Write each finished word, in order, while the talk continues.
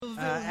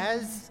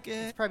as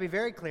it's probably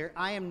very clear,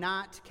 I am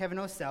not Kevin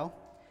Osell,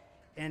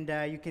 and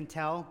you can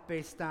tell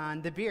based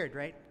on the beard,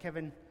 right?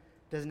 Kevin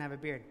doesn't have a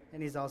beard,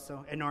 and he's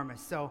also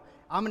enormous. So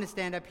I'm going to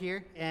stand up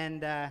here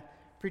and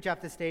preach off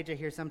the stage. I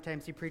hear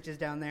sometimes he preaches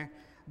down there.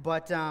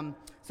 But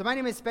so my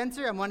name is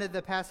Spencer. I'm one of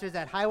the pastors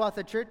at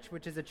Hiawatha Church,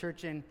 which is a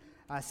church in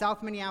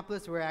South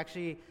Minneapolis. We're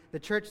actually the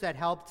church that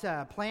helped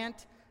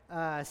plant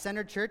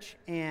Center Church,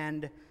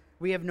 and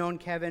we have known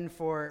Kevin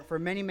for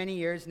many, many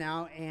years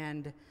now.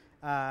 And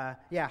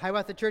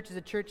Hiawatha Church is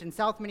a church in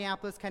South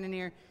Minneapolis, kind of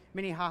near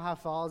Minnehaha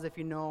Falls, if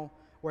you know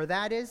where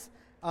that is.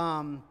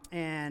 I'm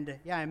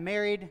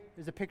married.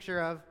 There's a picture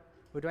of,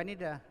 do I need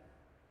to,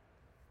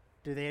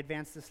 do they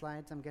advance the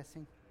slides, I'm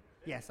guessing?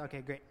 Yes,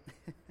 okay, great.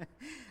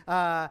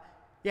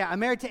 I'm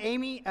married to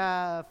Amy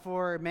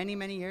for many,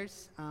 many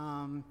years,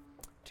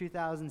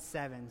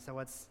 2007, so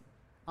what's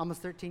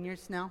almost 13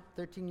 years now,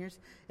 13 years.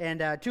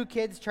 And 2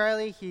 kids,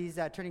 Charlie, he's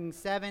turning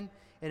 7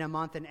 in a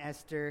month, and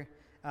Esther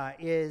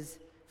is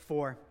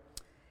 4.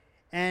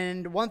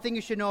 And one thing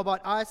you should know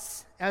about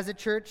us as a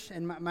church,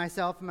 and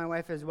myself and my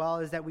wife as well,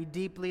 is that we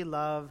deeply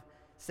love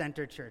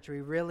Center Church. We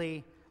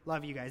really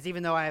love you guys.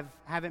 Even though I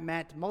haven't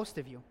met most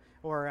of you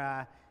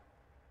or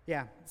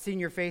seen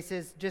your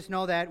faces, just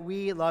know that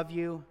we love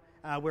you.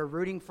 We're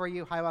rooting for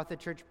you. Hiawatha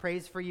Church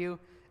prays for you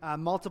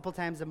multiple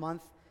times a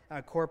month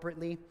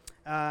corporately.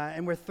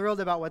 And we're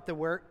thrilled about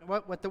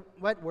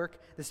what work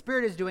the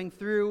Spirit is doing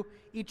through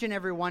each and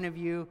every one of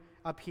you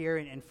up here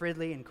in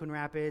Fridley and Coon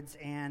Rapids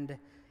and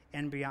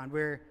beyond.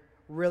 We're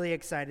really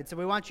excited. So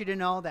we want you to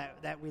know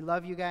that we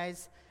love you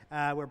guys.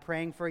 We're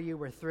praying for you.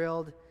 We're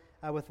thrilled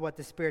with what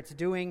the Spirit's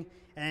doing.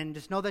 And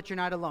just know that you're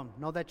not alone.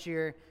 Know that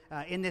you're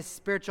in this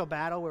spiritual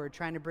battle where we're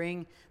trying to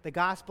bring the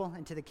gospel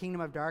into the kingdom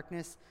of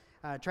darkness,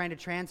 trying to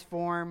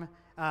transform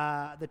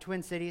the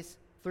Twin Cities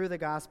through the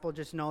gospel.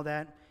 Just know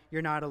that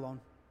you're not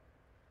alone.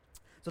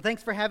 So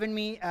thanks for having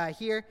me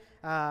here.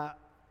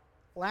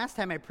 Last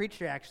time I preached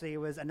here, actually, it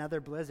was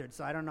another blizzard.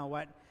 So I don't know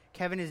what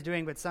Kevin is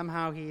doing, but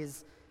somehow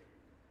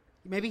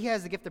maybe he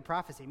has the gift of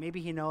prophecy.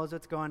 Maybe he knows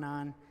what's going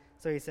on.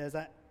 So he says,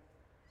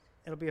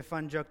 it'll be a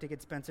fun joke to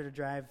get Spencer to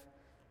drive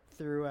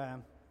through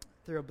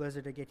a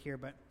blizzard to get here.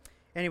 But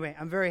anyway,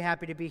 I'm very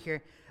happy to be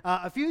here.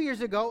 A few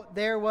years ago,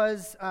 there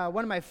was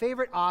one of my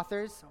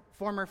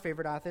former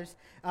favorite authors.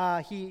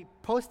 He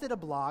posted a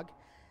blog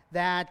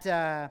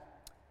that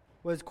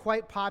was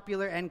quite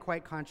popular and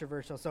quite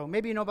controversial. So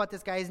maybe you know about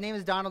this guy. His name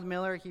is Donald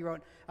Miller. He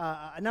wrote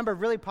a number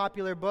of really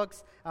popular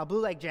books.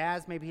 Blue Like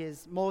Jazz, maybe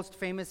his most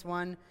famous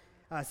one.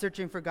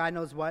 Searching for God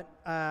Knows What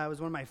was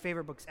one of my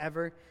favorite books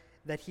ever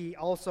that he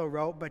also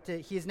wrote. But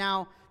he's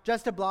now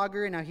just a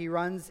blogger, and now he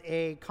runs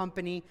a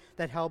company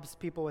that helps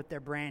people with their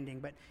branding.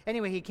 But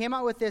anyway, he came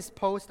out with this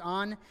post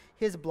on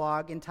his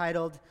blog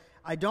entitled,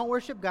 "I don't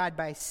worship God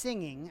by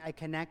singing, I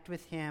connect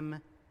with Him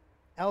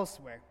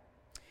elsewhere."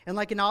 And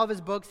like in all of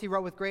his books, he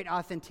wrote with great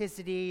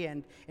authenticity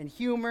and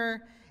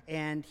humor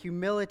and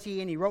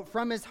humility, and he wrote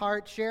from his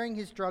heart, sharing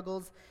his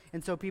struggles,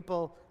 and so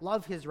people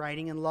love his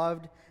writing and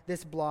loved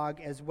this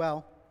blog as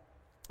well.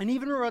 And he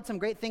even wrote some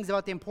great things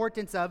about the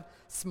importance of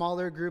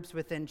smaller groups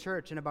within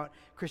church and about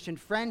Christian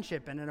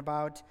friendship and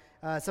about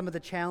some of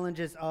the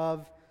challenges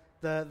of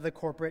the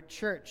corporate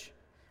church.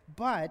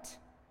 But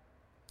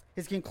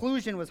his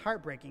conclusion was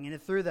heartbreaking, and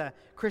it threw the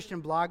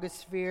Christian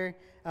blogosphere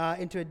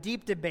into a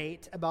deep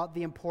debate about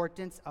the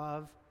importance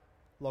of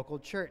local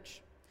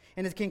church.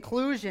 And his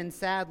conclusion,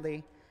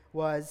 sadly,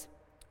 was,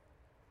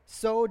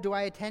 so do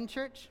I attend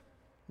church?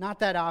 Not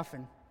that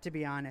often, to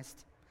be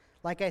honest.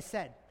 Like I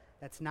said,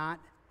 that's not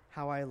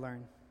how I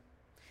learn.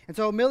 And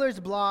so Miller's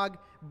blog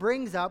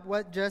brings up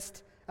what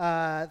just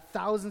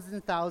thousands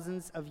and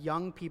thousands of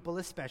young people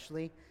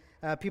especially,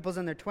 people's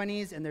in their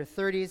 20s and their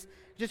 30s,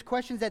 just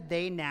questions that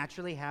they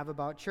naturally have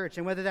about church.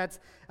 And whether that's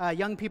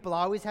young people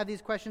always have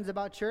these questions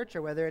about church,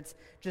 or whether it's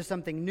just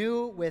something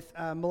new with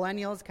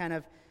millennials kind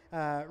of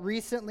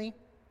recently,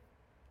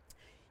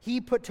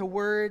 he put to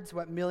words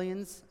what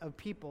millions of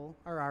people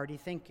are already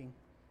thinking,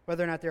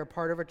 whether or not they're a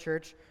part of a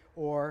church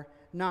or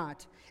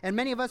not. And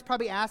many of us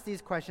probably ask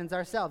these questions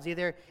ourselves,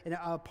 either in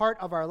a part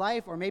of our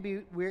life, or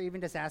maybe we're even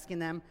just asking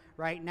them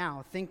right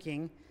now,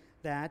 thinking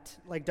that,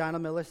 like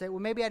Donald Miller said, well,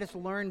 maybe I just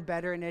learned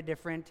better in a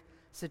different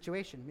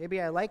situation.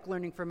 Maybe I like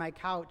learning from my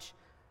couch,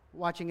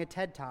 watching a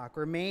TED Talk,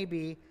 or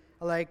maybe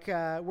I like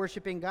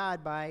worshiping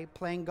God by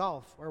playing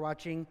golf or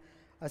watching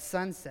a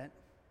sunset.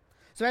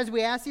 So as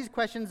we ask these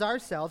questions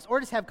ourselves,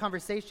 or just have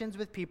conversations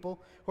with people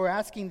who are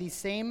asking these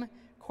same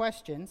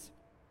questions,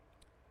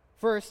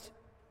 first,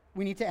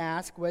 we need to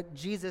ask what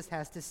Jesus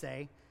has to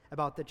say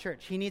about the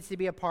church. He needs to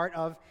be a part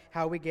of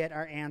how we get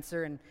our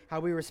answer and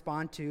how we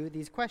respond to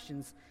these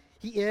questions.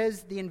 He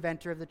is the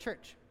inventor of the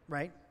church,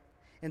 right?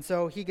 And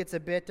so he gets a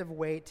bit of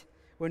weight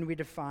when we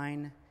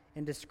define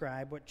and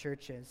describe what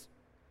church is.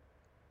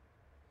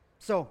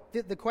 So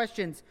the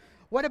questions,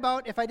 what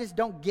about if I just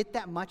don't get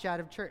that much out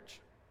of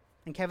church?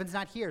 And Kevin's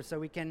not here, so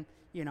we can,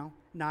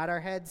 nod our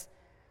heads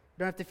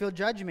don't have to feel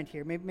judgment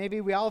here.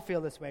 Maybe we all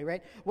feel this way,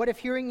 right? What if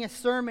hearing a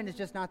sermon is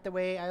just not the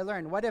way I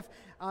learn? What if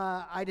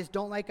I just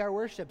don't like our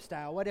worship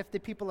style? What if the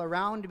people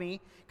around me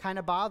kind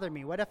of bother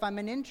me? What if I'm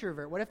an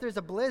introvert? What if there's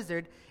a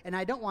blizzard and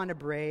I don't want to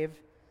brave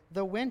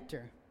the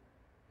winter?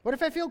 What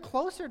if I feel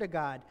closer to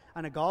God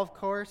on a golf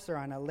course or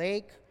on a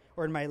lake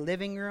or in my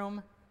living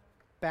room,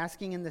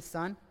 basking in the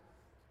sun?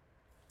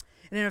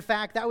 And in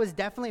fact, that was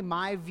definitely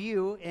my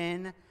view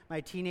in my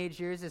teenage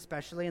years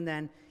especially, and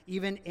then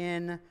even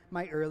in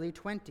my early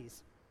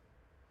 20s.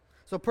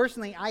 So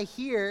personally, I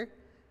hear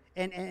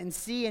and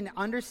see and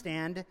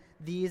understand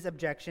these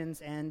objections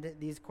and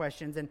these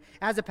questions. And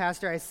as a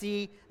pastor, I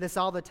see this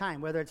all the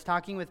time, whether it's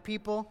talking with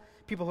people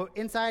who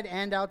inside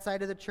and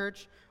outside of the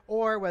church,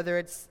 or whether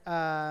it's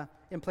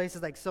in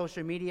places like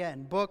social media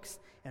and books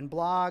and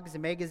blogs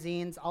and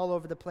magazines all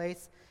over the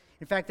place.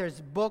 In fact, there's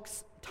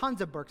books,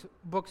 tons of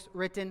books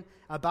written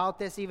about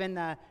this. Even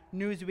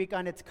Newsweek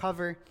on its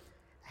cover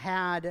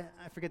had,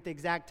 I forget the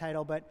exact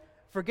title, but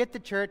Forget the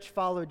Church,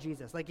 Follow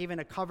Jesus. Like even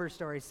a cover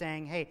story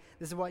saying, hey,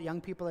 this is what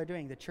young people are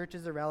doing. The church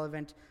is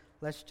irrelevant.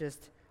 Let's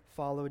just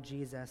follow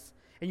Jesus.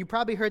 And you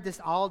probably heard this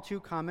all too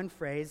common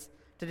phrase,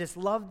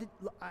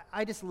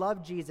 I just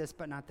love Jesus,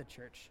 but not the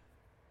church.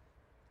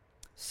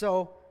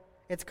 So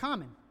it's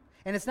common.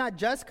 And it's not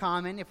just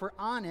common, if we're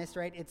honest,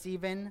 right? It's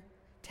even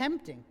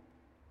tempting.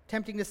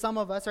 Tempting to some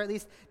of us, or at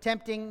least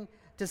tempting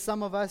to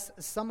some of us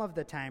some of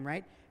the time,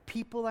 right?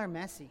 People are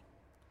messy.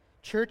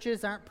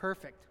 Churches aren't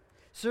perfect.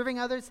 Serving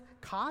others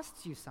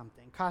costs you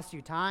something. Costs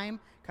you time,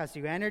 costs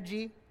you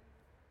energy.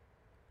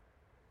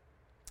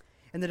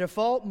 And the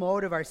default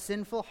mode of our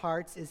sinful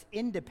hearts is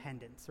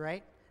independence,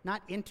 right?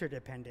 Not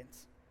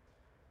interdependence.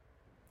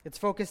 It's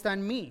focused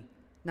on me,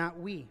 not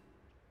we.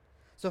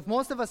 So if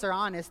most of us are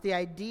honest, the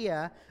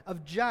idea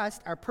of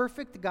just our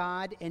perfect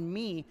God and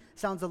me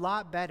sounds a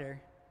lot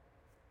better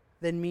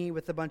than me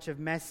with a bunch of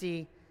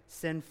messy,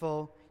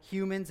 sinful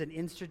humans and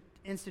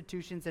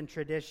institutions and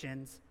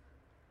traditions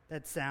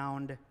that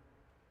sound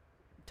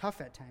tough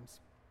at times.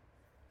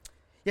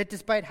 Yet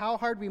despite how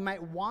hard we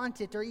might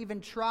want it or even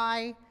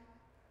try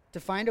to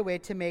find a way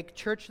to make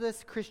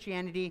churchless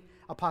Christianity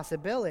a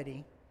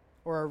possibility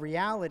or a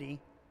reality,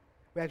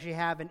 we actually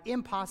have an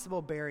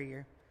impossible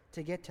barrier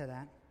to get to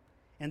that.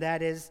 And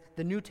that is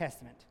the New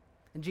Testament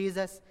and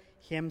Jesus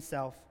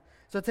himself.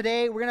 So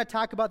today we're going to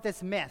talk about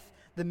this myth,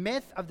 the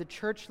myth of the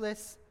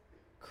churchless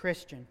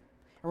Christian.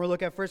 And we'll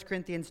look at 1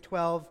 Corinthians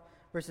 12,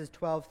 verses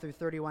 12 through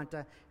 31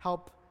 to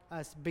help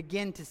us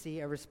begin to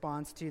see a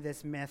response to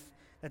this myth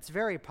that's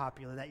very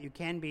popular, that you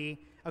can be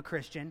a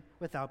Christian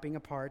without being a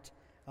part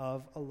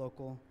of a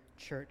local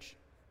church.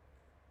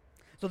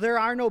 So there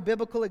are no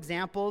biblical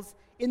examples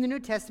in the New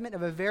Testament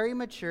of a very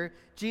mature,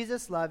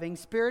 Jesus-loving,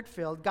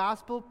 Spirit-filled,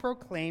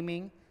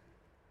 gospel-proclaiming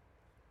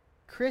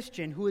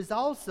Christian who is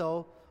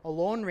also a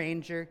lone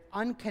ranger,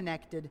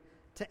 unconnected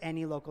to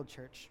any local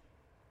church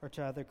or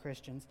to other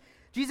Christians.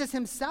 Jesus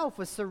himself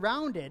was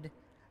surrounded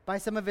by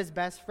some of his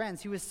best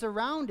friends. He was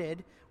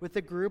surrounded with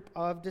a group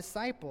of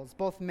disciples,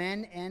 both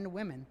men and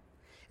women.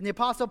 And the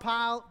Apostle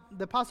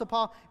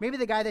Paul, maybe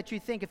the guy that you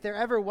think, if there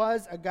ever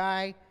was a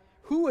guy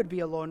who would be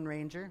a lone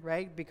ranger,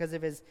 right, because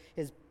of his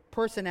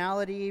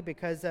personality,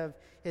 because of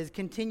his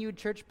continued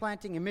church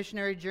planting and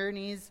missionary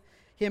journeys,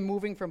 him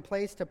moving from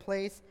place to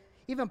place.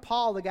 Even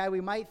Paul, the guy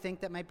we might think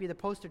that might be the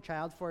poster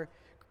child for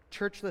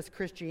churchless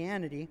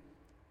Christianity,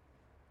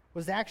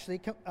 was actually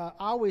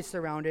always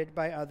surrounded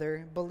by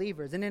other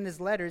believers. And in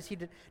his letters, he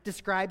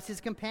describes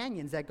his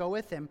companions that go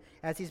with him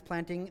as he's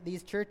planting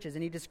these churches.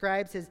 And he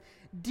describes his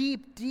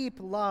deep, deep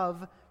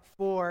love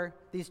for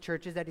these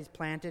churches that he's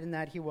planted and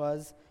that he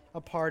was a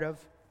part of.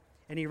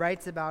 And he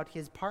writes about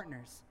his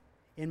partners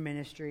in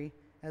ministry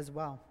as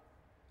well.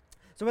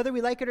 So whether we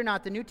like it or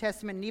not, the New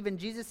Testament and even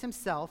Jesus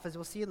himself, as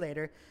we'll see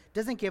later,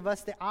 doesn't give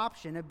us the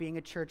option of being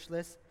a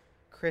churchless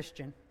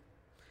Christian.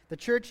 The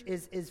church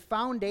is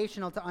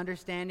foundational to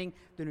understanding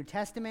the New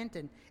Testament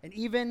and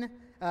even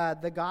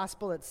the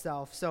gospel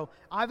itself. So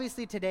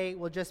obviously today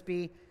we'll just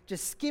be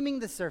skimming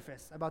the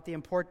surface about the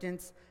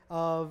importance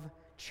of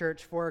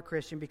church for a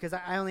Christian, because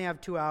I only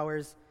have 2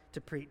 hours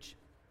to preach.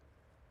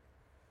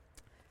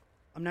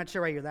 I'm not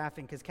sure why you're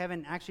laughing, because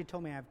Kevin actually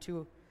told me I have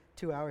two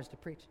hours to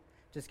preach.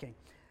 Just kidding.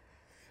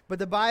 But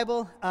the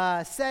Bible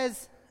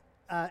says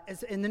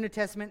in the New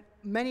Testament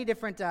many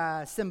different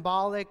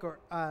symbolic or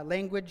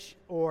language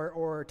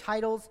or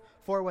titles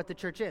for what the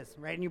church is,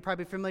 right? And you're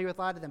probably familiar with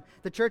a lot of them.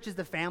 The church is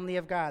the family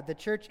of God. The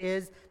church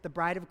is the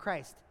bride of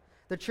Christ.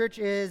 The church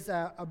is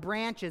a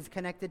branch is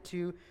connected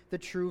to the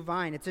true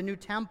vine. It's a new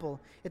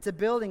temple. It's a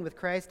building with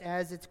Christ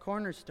as its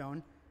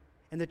cornerstone.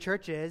 And the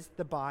church is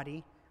the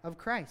body of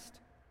Christ.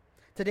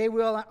 Today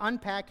we'll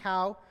unpack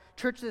how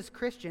churchless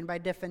Christian, by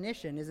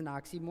definition, is an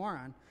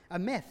oxymoron, a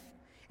myth.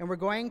 And we're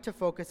going to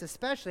focus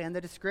especially on the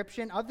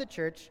description of the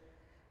church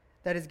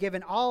that is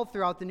given all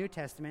throughout the New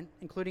Testament,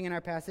 including in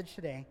our passage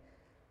today,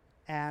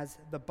 as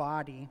the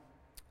body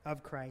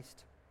of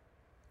Christ.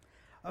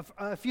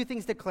 A few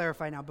things to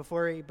clarify now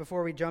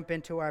before we jump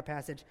into our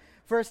passage.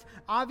 First,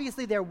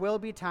 obviously there will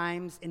be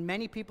times in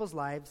many people's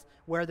lives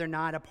where they're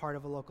not a part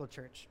of a local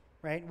church,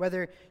 right?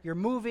 Whether you're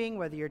moving,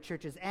 whether your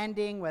church is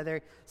ending,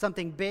 whether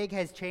something big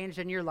has changed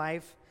in your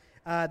life,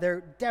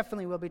 there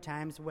definitely will be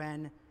times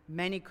when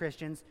many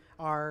Christians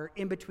are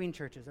in between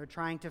churches, are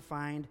trying to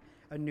find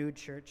a new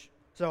church.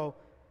 So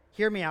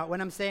hear me out. When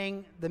I'm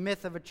saying the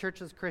myth of a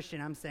churchless Christian,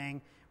 I'm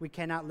saying we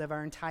cannot live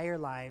our entire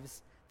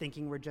lives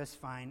thinking we're just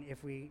fine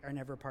if we are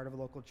never part of a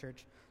local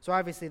church. So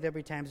obviously there'll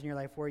be times in your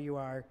life where you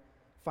are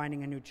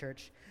finding a new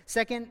church.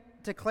 Second,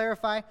 to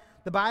clarify,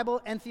 the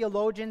Bible and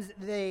theologians,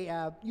 they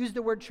use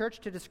the word church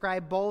to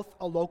describe both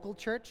a local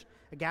church,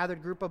 a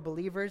gathered group of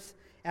believers,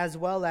 as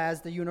well as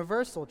the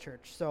universal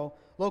church. So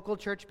local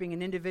church being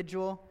an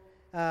individual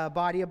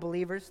body of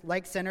believers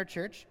like Center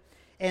Church,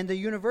 and the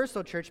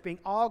universal church being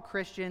all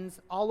Christians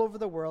all over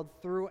the world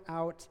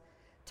throughout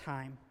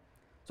time.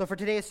 So for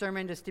today's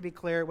sermon, just to be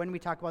clear, when we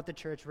talk about the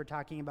church, we're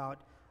talking about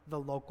the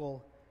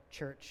local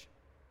church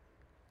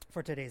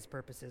for today's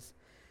purposes.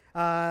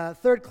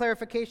 Third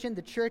clarification,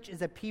 the church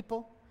is a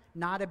people,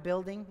 not a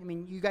building. I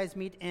mean, you guys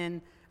meet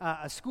in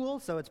a school,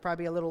 so it's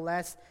probably a little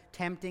less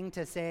tempting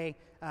to say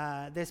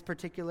this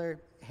particular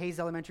Hayes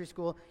Elementary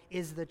School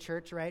is the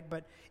church, right?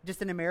 But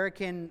just in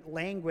American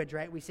language,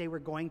 right, we say we're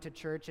going to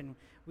church and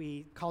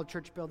we call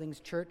church buildings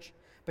church.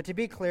 But to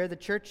be clear, the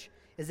church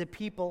is a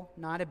people,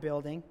 not a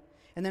building.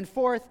 And then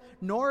fourth,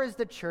 nor is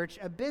the church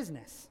a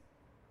business.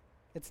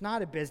 It's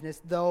not a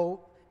business, though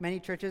many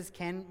churches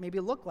can maybe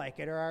look like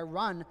it or are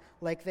run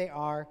like they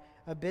are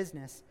a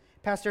business.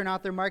 Pastor and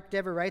author Mark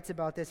Dever writes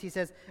about this. He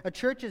says, a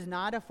church is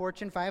not a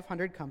Fortune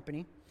 500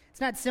 company. It's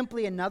not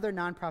simply another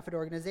nonprofit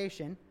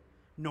organization,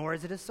 nor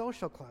is it a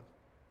social club.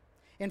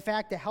 In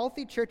fact, a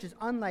healthy church is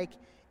unlike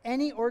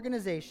any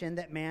organization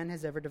that man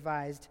has ever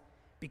devised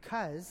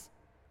because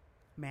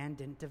man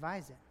didn't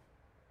devise it.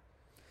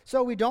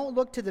 So we don't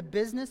look to the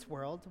business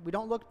world, we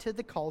don't look to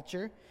the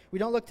culture, we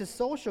don't look to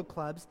social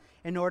clubs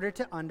in order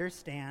to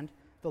understand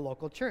the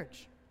local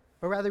church.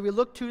 But rather we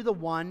look to the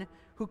one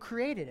who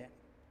created it,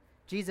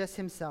 Jesus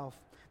himself,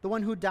 the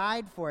one who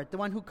died for it, the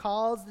one who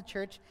calls the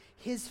church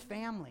his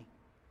family,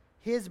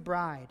 his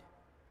bride,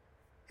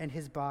 and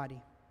his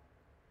body.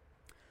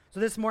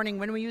 So this morning,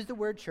 when we use the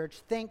word church,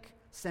 think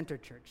Center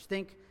Church,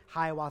 think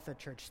Hiawatha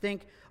Church,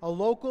 think a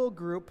local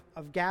group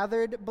of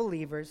gathered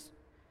believers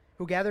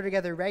who gather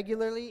together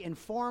regularly in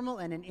formal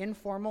and in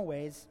informal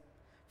ways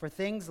for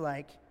things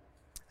like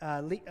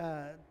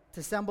to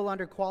assemble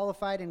under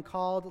qualified and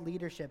called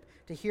leadership,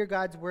 to hear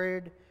God's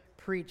word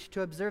preached,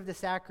 to observe the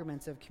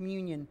sacraments of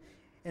communion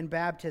and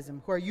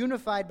baptism, who are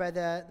unified by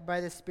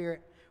the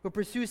Spirit, who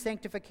pursue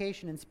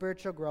sanctification and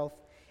spiritual growth,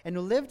 and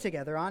who live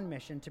together on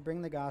mission to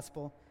bring the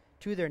gospel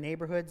to their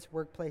neighborhoods,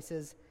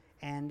 workplaces,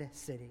 and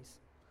cities.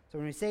 So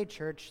when we say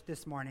church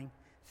this morning,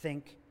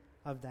 think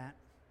of that.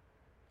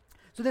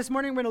 So this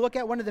morning we're going to look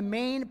at one of the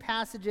main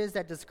passages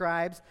that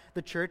describes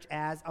the church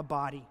as a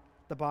body,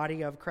 the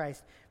body of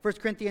Christ. 1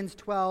 Corinthians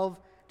 12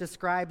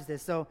 describes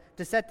this. So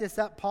to set this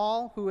up,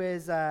 Paul, who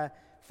is a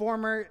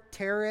former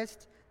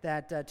terrorist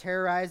that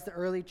terrorized the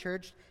early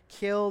church,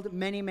 killed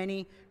many,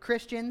 many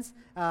Christians.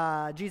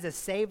 Jesus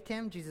saved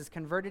him. Jesus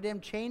converted him,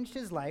 changed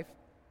his life.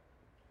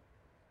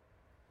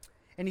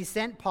 And he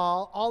sent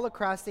Paul all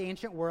across the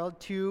ancient world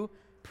to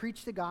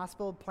preach the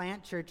gospel,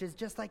 plant churches,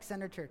 just like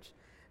Center Church,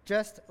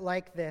 just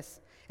like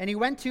this. And he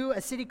went to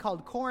a city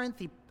called Corinth.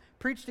 He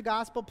preached the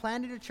gospel,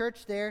 planted a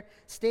church there,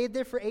 stayed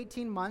there for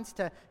 18 months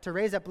to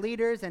raise up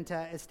leaders and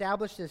to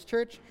establish this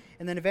church,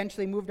 and then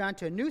eventually moved on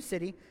to a new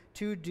city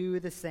to do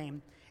the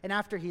same. And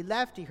after he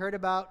left, he heard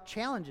about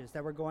challenges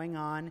that were going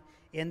on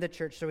in the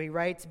church, so he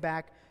writes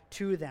back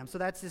to them. So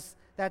that's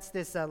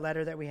this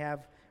letter that we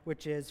have,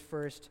 which is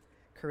 1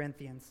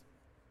 Corinthians.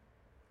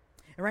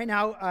 And right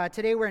now,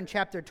 today we're in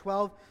chapter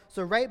 12.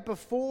 So right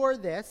before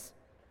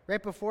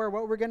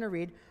what we're going to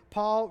read,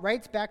 Paul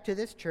writes back to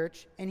this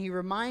church, and he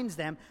reminds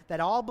them that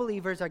all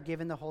believers are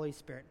given the Holy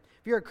Spirit.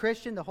 If you're a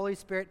Christian, the Holy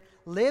Spirit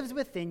lives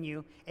within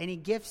you, and he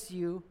gifts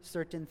you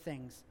certain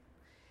things.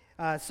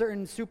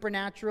 Certain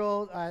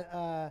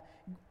supernatural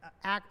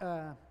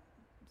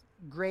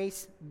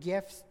grace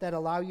gifts that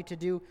allow you to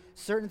do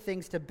certain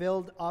things to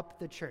build up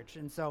the church.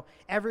 And so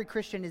every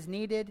Christian is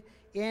needed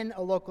in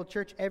a local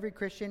church. Every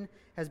Christian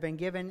has been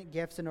given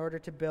gifts in order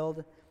to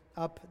build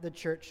up the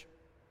church.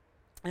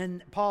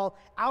 And Paul,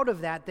 out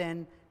of that,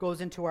 then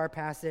goes into our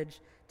passage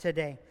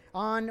today.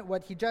 On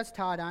what he just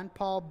taught on,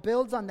 Paul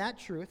builds on that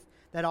truth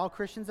that all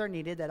Christians are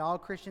needed, that all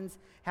Christians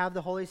have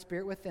the Holy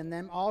Spirit within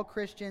them. All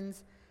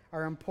Christians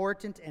are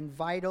important and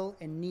vital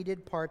and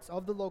needed parts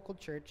of the local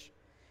church.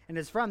 And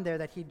it's from there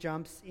that he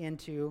jumps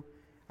into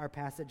our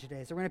passage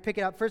today. So we're going to pick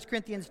it up, 1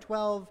 Corinthians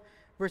 12,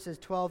 verses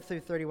 12 through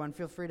 31.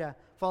 Feel free to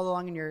follow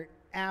along in your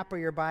app or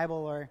your Bible,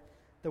 or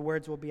the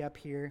words will be up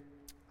here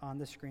on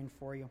the screen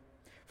for you.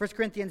 1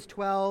 Corinthians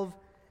 12,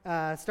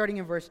 starting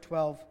in verse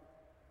 12.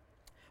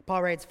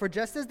 Paul writes, "For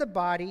just as the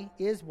body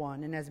is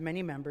one and has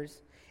many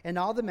members, and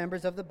all the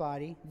members of the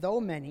body, though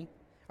many,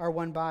 are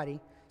one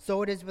body,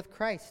 so it is with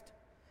Christ.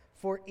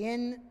 For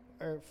in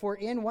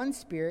one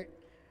Spirit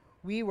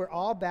we were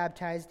all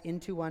baptized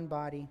into one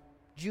body,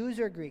 Jews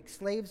or Greeks,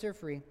 slaves or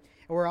free, and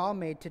we're all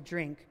made to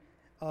drink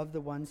of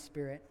the one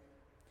Spirit.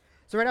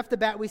 So right off the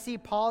bat, we see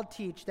Paul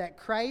teach that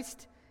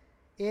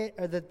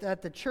that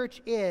the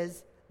church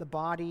is the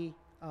body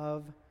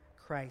of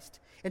Christ.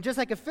 And just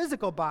like a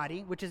physical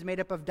body, which is made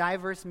up of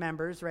diverse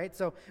members, right?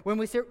 So when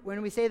we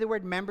say the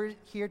word member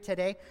here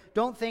today,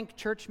 don't think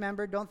church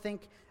member, don't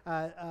think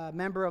a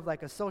member of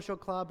like a social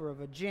club or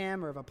of a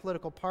gym or of a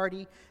political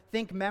party.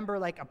 Think member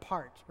like a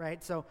part,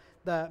 right? So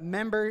the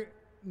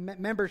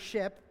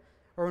membership,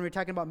 or when we're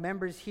talking about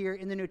members here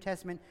in the New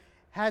Testament,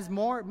 has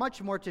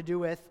much more to do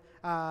with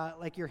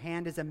like your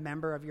hand is a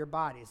member of your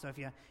body. So if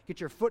you get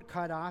your foot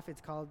cut off,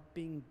 it's called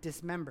being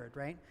dismembered,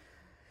 right?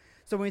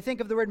 So when we think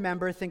of the word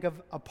member, think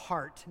of a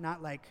part,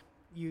 not like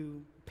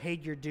you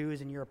paid your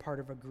dues and you're a part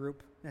of a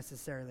group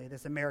necessarily,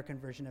 this American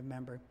version of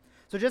member.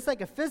 So just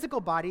like a physical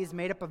body is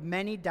made up of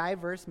many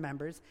diverse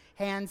members,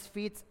 hands,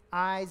 feet,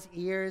 eyes,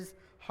 ears,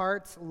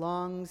 hearts,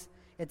 lungs,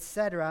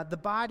 etc., the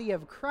body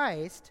of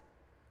Christ,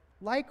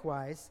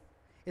 likewise,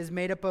 is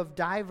made up of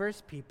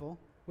diverse people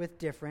with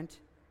different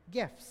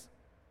gifts.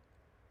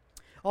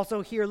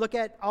 Also here, look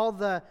at all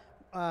the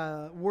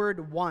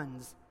word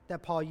ones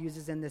that Paul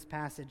uses in this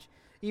passage,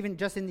 even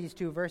just in these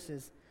two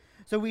verses.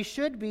 So we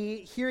should be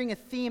hearing a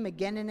theme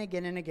again and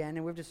again and again,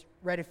 and we've just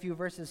read a few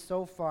verses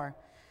so far.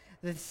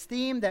 This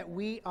theme that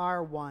we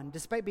are one,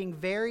 despite being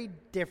very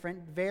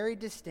different, very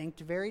distinct,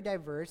 very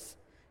diverse,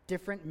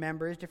 different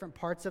members, different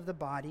parts of the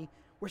body,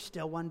 we're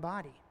still one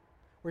body.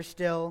 We're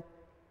still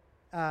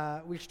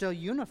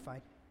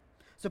unified.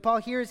 So Paul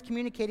here is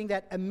communicating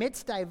that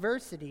amidst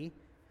diversity,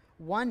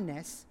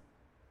 oneness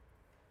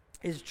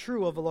is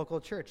true of a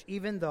local church,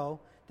 even though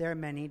there are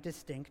many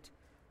distinct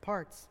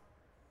parts.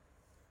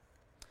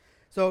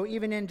 So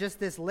even in just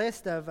this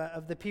list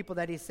of the people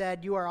that he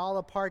said, you are all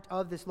a part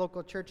of this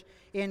local church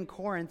in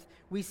Corinth,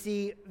 we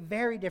see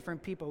very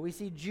different people. We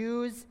see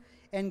Jews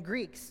and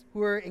Greeks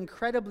who are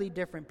incredibly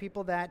different,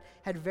 people that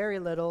had very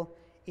little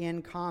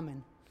in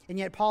common. And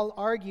yet Paul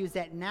argues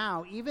that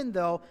now, even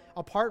though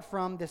apart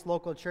from this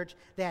local church,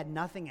 they had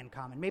nothing in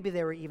common, maybe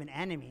they were even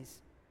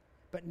enemies,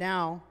 but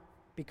now,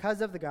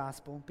 because of the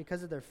gospel,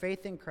 because of their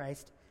faith in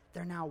Christ,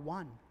 they're now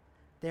one.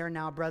 They are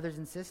now brothers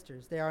and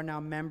sisters. They are now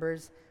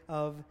members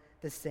of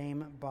the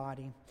same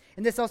body.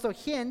 And this also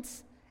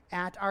hints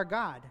at our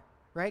God,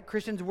 right?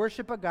 Christians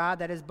worship a God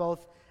that is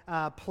both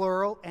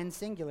plural and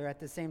singular at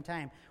the same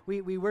time.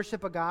 We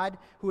worship a God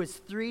who is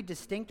three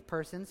distinct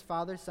persons,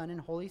 Father, Son, and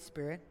Holy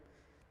Spirit.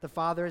 The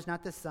Father is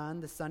not the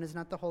Son is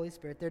not the Holy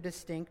Spirit. They're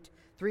distinct,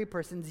 three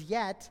persons,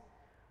 yet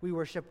we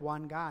worship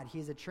one God. He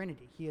is a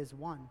Trinity. He is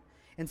one.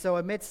 And so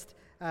amidst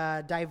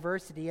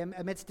diversity,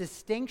 amidst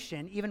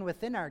distinction, even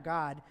within our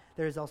God,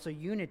 there is also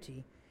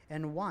unity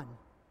and one.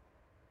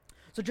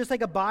 So just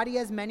like a body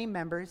has many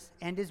members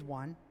and is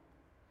one,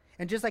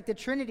 and just like the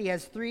Trinity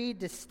has three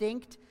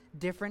distinct,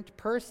 different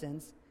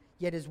persons,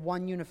 yet is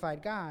one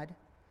unified God,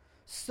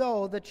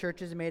 so the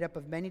church is made up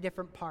of many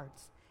different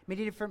parts,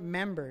 many different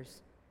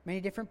members,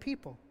 many different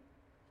people,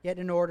 yet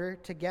in order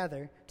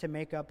together to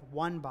make up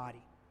one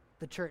body,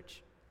 the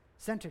church,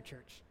 Center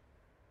Church.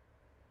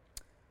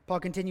 Paul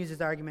continues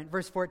his argument.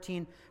 Verse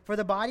 14, for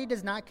the body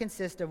does not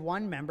consist of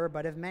one member,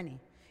 but of many.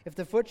 If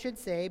the foot should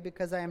say,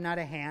 because I am not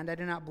a hand, I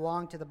do not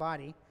belong to the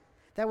body,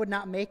 that would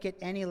not make it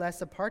any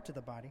less a part of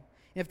the body.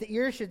 And if the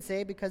ear should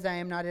say, because I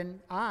am not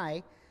an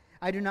eye,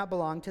 I do not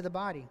belong to the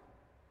body,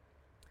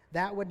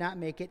 that would not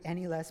make it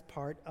any less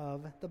part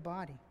of the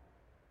body.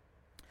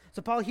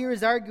 So Paul here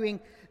is arguing,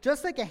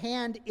 just like a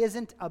hand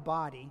isn't a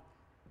body,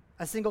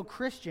 a single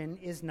Christian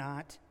is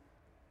not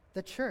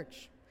the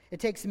church. It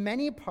takes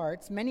many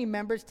parts, many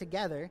members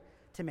together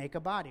to make a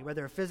body,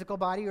 whether a physical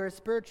body or a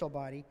spiritual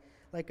body,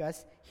 like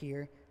us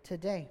here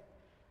today.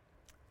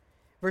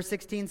 Verse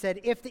 16 said,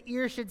 if the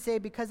ear should say,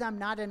 because I'm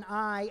not an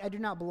eye, I do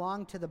not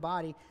belong to the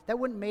body, that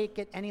wouldn't make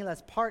it any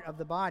less part of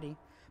the body.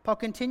 Paul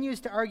continues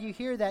to argue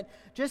here that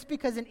just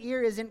because an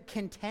ear isn't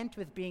content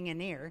with being an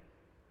ear,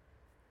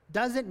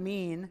 doesn't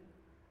mean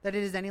that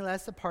it is any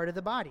less a part of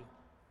the body.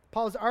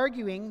 Paul's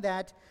arguing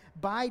that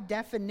by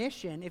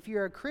definition, if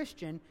you're a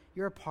Christian,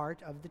 you're a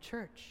part of the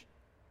church.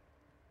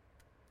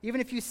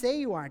 Even if you say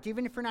you aren't,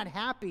 even if you're not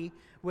happy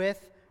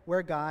with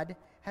where God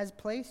has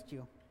placed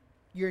you,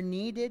 you're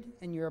needed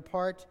and you're a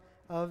part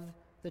of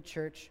the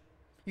church.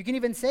 You can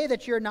even say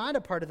that you're not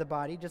a part of the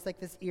body, just like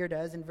this ear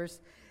does in verse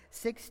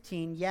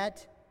 16,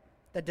 yet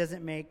that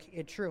doesn't make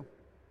it true.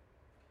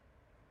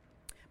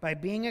 By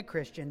being a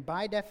Christian,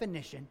 by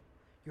definition,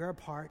 you're a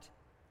part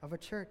of a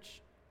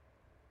church.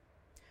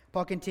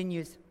 Paul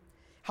continues,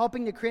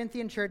 helping the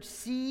Corinthian church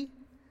see,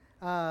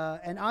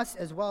 and us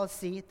as well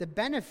see, the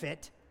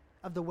benefit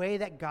of the way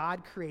that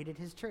God created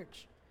his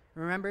church.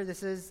 Remember,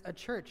 this is a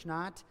church,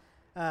 not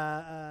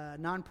a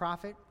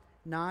nonprofit,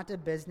 not a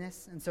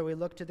business. And so we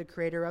look to the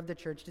creator of the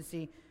church to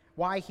see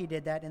why he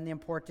did that and the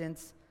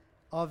importance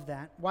of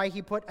that, why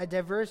he put a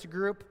diverse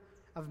group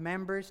of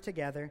members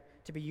together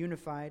to be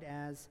unified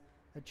as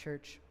a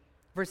church.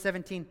 Verse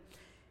 17,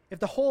 If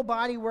the whole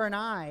body were an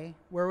eye,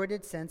 where would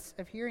its sense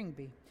of hearing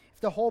be?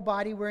 If the whole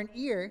body were an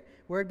ear,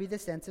 where would be the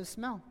sense of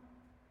smell?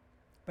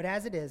 But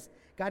as it is,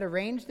 God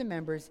arranged the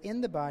members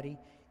in the body,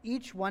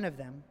 each one of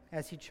them,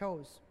 as he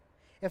chose.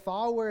 If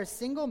all were a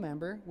single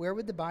member, where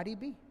would the body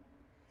be?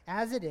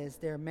 As it is,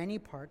 there are many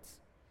parts,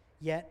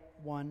 yet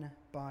one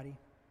body.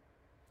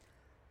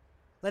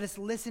 Let us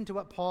listen to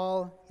what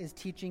Paul is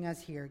teaching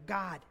us here.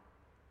 God,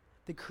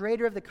 the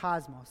creator of the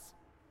cosmos,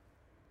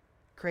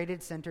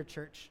 created Center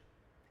Church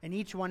and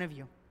each one of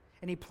you,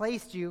 and he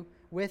placed you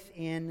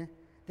within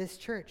this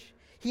church.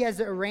 He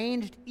has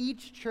arranged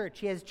each church.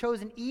 He has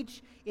chosen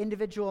each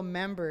individual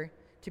member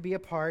to be a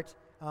part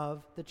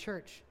of the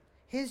church,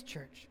 his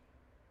church.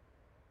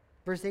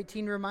 Verse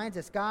 18 reminds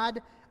us,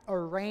 God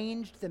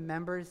arranged the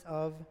members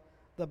of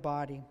the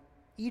body,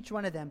 each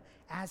one of them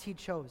as he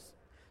chose.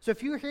 So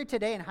if you're here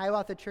today and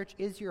Hiawatha Church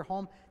is your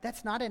home,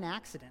 that's not an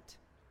accident.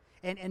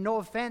 And no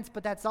offense,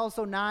 but that's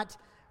also not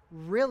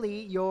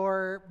really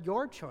your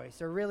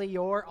choice or really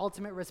your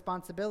ultimate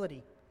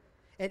responsibility.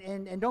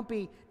 And don't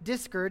be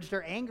discouraged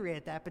or angry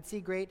at that, but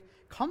see great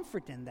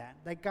comfort in that.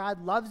 That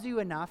God loves you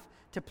enough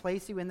to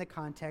place you in the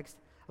context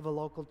of a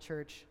local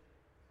church.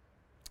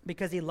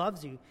 Because he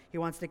loves you. He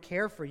wants to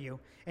care for you.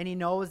 And he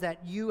knows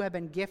that you have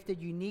been gifted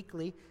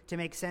uniquely to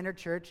make Center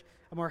Church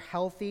a more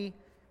healthy,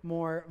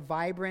 more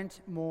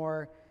vibrant,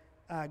 more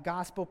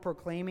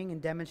gospel-proclaiming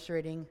and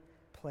demonstrating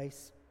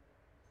place.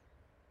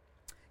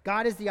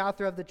 God is the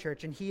author of the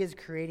church, and he is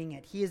creating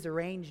it. He is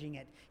arranging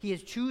it. He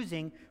is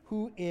choosing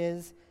who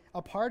is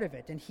a part of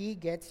it, and he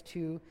gets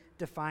to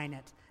define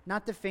it.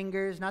 Not the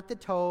fingers, not the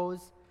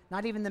toes,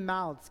 not even the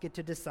mouths get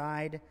to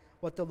decide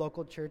what the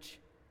local church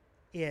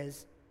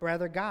is. But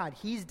rather God,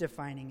 he's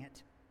defining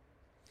it.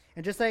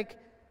 And just like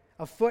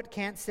a foot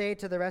can't say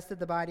to the rest of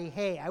the body,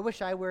 hey, I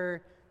wish I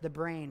were the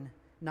brain,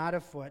 not a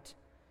foot,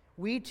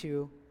 we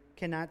too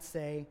cannot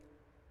say,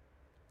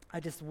 I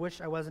just wish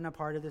I wasn't a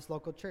part of this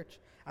local church.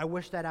 I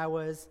wish that I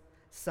was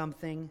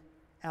something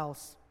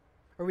else.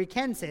 Or we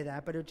can say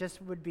that, but it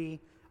just would be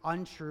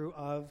untrue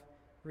of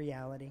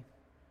reality.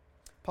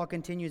 Paul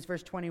continues,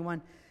 verse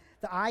 21,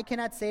 the eye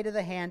cannot say to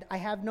the hand, I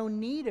have no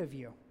need of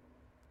you,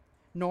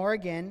 nor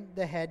again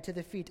the head to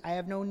the feet, I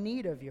have no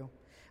need of you.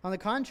 On the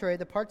contrary,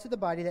 the parts of the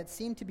body that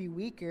seem to be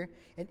weaker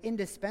and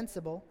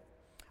indispensable,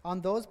 on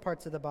those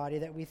parts of the body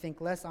that we think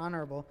less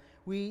honorable,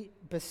 we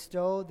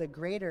bestow the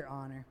greater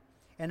honor,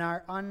 and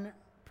our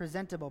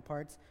unpresentable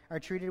parts are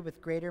treated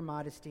with greater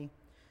modesty,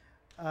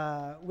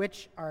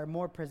 which our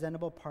more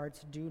presentable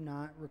parts do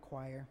not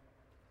require.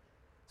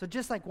 So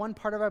just like one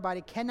part of our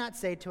body cannot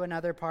say to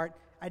another part,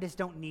 I just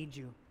don't need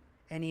you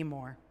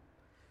anymore.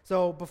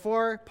 So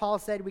before Paul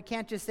said we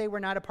can't just say we're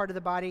not a part of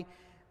the body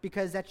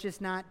because that's just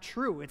not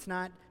true. It's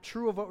not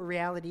true of what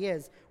reality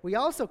is. We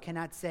also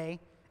cannot say,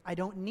 I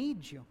don't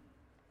need you,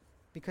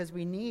 because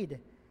we need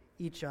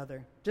each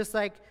other. Just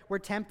like we're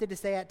tempted to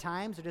say at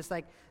times, or just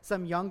like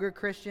some younger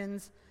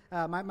Christians,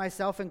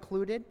 myself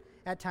included,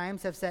 at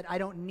times have said, I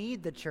don't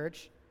need the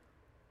church.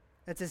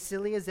 That's as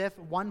silly as if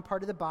one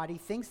part of the body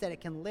thinks that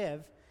it can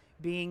live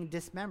being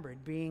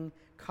dismembered, being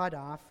cut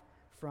off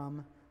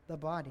from the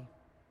body.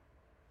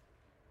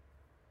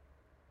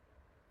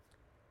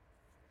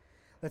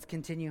 Let's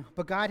continue.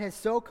 But God has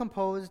so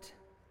composed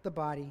the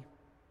body,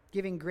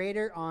 giving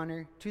greater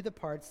honor to the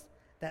parts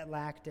that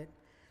lacked it,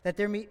 that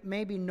there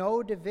may be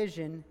no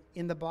division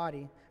in the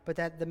body, but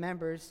that the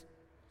members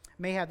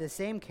may have the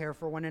same care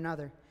for one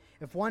another.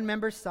 If one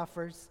member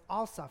suffers,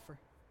 all suffer.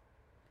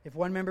 If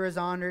one member is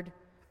honored,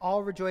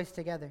 all rejoice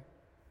together.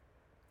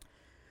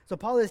 So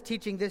Paul is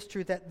teaching this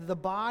truth, that the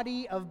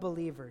body of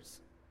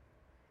believers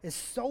is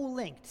so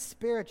linked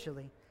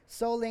spiritually,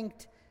 so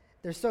linked,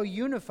 they're so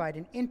unified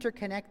and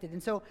interconnected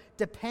and so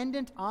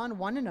dependent on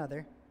one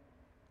another.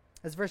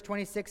 As verse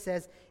 26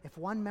 says, if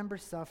one member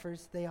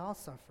suffers, they all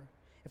suffer.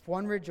 If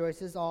one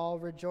rejoices, all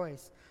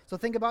rejoice. So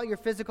think about your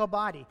physical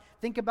body.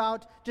 Think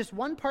about just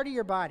one part of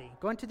your body,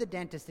 going to the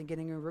dentist and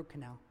getting a root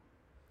canal.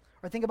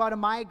 Or think about a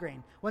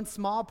migraine, one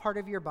small part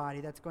of your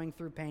body that's going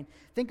through pain.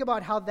 Think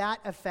about how that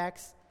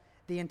affects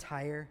the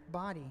entire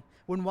body.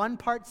 When one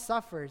part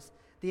suffers,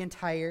 the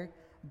entire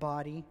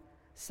body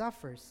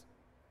suffers.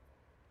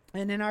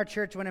 And in our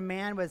church, when a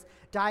man was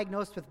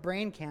diagnosed with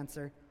brain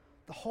cancer,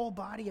 the whole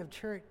body of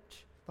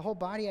church, the whole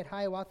body at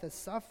Hiawatha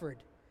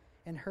suffered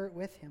and hurt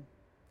with him.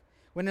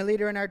 When a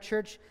leader in our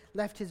church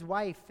left his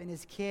wife and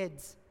his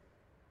kids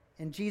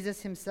and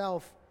Jesus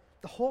himself,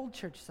 the whole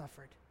church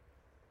suffered.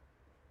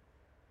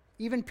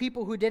 Even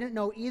people who didn't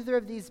know either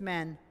of these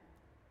men,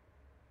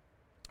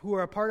 who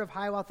were a part of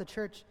Hiawatha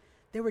Church,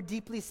 they were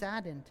deeply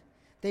saddened.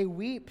 They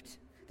wept.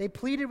 They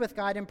pleaded with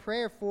God in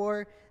prayer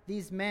for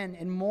these men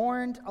and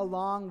mourned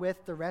along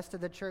with the rest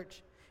of the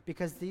church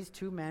because these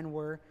two men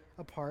were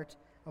a part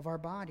of our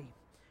body.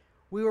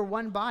 We were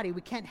one body. We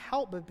can't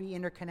help but be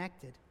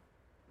interconnected.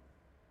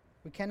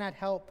 We cannot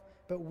help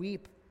but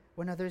weep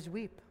when others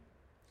weep.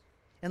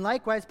 And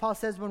likewise, Paul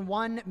says, when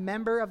one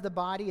member of the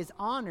body is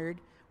honored,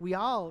 we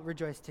all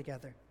rejoice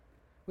together.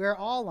 We are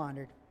all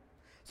honored.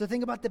 So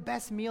think about the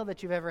best meal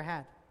that you've ever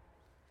had.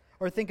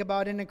 or think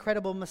about an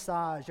incredible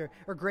massage, or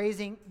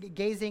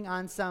gazing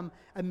on some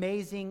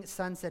amazing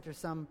sunset or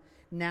some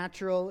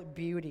natural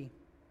beauty.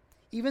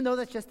 Even though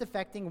that's just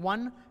affecting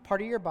one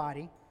part of your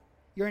body,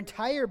 your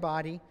entire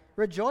body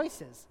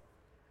rejoices,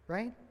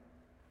 right?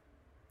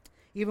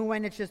 Even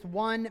when it's just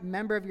one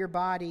member of your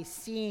body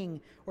seeing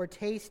or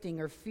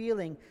tasting or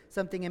feeling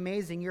something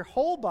amazing, your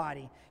whole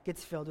body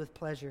gets filled with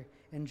pleasure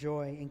and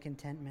joy and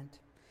contentment.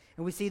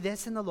 And we see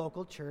this in the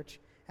local church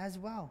as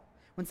well.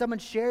 When someone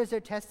shares their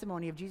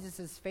testimony of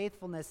Jesus'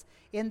 faithfulness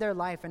in their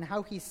life and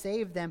how he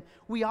saved them,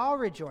 we all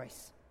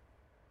rejoice.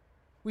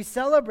 We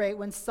celebrate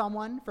when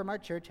someone from our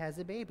church has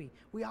a baby.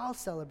 We all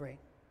celebrate.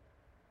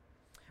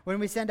 When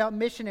we send out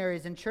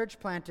missionaries and church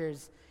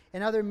planters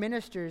and other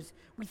ministers,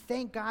 we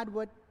thank God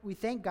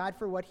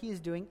for what he is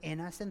doing in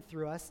us and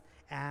through us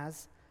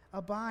as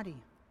a body.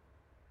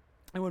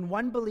 And when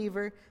one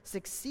believer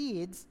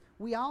succeeds,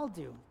 we all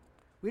do.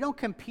 We don't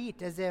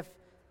compete as if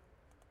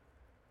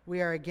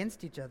we are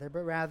against each other, but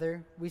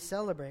rather we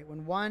celebrate.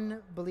 When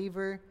one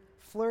believer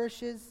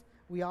flourishes,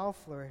 we all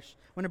flourish.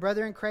 When a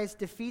brother in Christ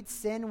defeats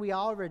sin, we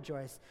all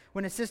rejoice.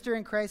 When a sister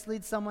in Christ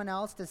leads someone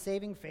else to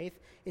saving faith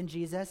in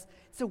Jesus,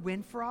 it's a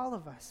win for all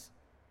of us.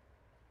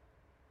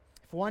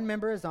 If one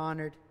member is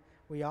honored,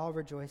 we all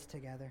rejoice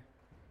together.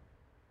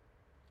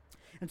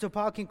 And so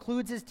Paul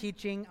concludes his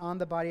teaching on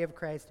the body of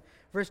Christ.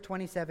 Verse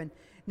 27,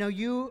 "Now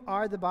you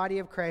are the body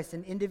of Christ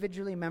and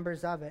individually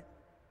members of it.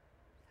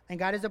 And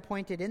God has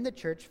appointed in the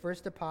church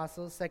first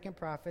apostles, second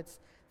prophets,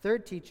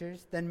 third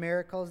teachers, then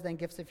miracles, then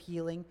gifts of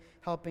healing,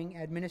 helping,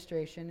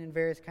 administration, and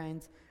various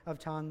kinds of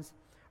tongues.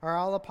 Are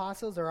all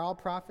apostles, are all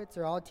prophets,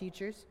 are all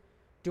teachers?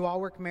 Do all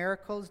work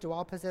miracles? Do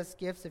all possess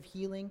gifts of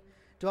healing?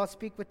 Do all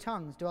speak with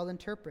tongues? Do all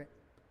interpret?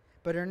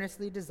 But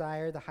earnestly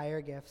desire the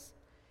higher gifts."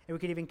 And we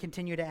could even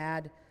continue to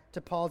add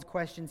to Paul's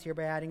questions here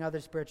by adding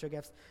other spiritual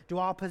gifts. Do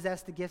all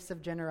possess the gifts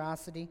of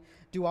generosity?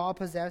 Do all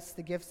possess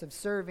the gifts of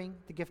serving,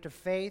 the gift of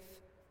faith?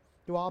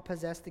 Do all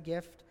possess the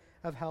gift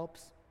of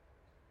helps?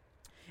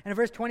 And in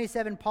verse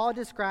 27, Paul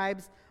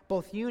describes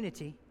both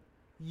unity.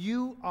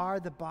 You are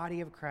the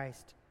body of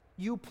Christ.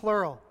 You,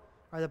 plural,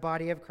 are the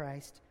body of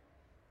Christ.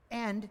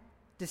 And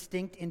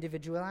distinct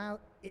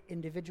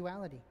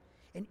individuality.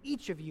 And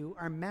each of you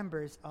are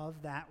members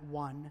of that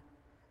one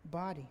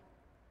body.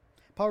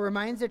 Paul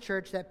reminds the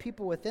church that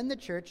people within the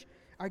church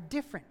are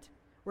different.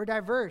 We're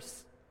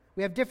diverse.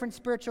 We have different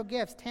spiritual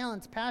gifts,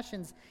 talents,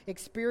 passions,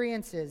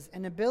 experiences,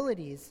 and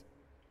abilities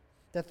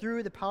that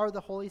through the power of the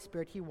Holy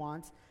Spirit, he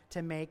wants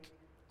to make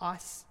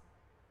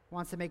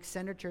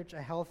Center Church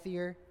a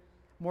healthier,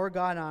 more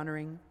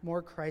God-honoring,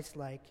 more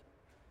Christ-like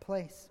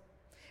place.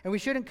 And we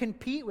shouldn't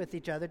compete with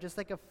each other, just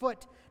like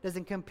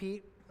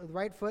the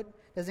right foot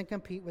doesn't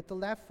compete with the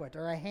left foot,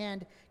 or a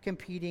hand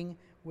competing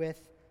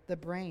with the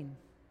brain.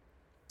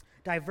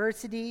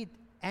 Diversity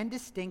and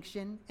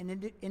distinction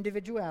and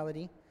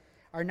individuality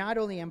are not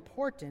only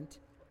important,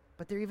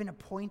 but they're even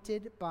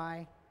appointed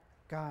by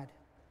God.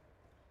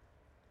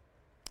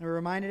 And we're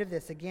reminded of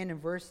this again in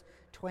verse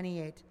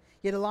 28.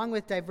 Yet along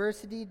with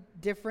diversity,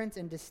 difference,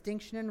 and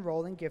distinction in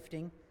role and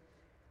gifting,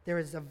 there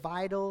is a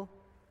vital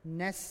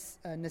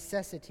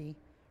necessity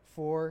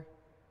for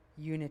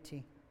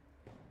unity.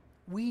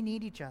 We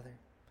need each other.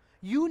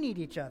 You need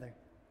each other.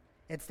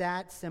 It's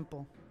that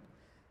simple.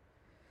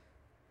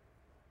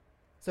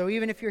 So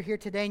even if you're here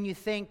today and you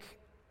think,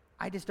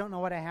 I just don't know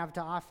what I have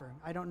to offer.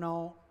 I don't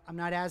know. I'm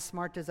not as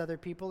smart as other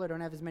people, or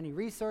don't have as many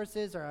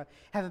resources, or I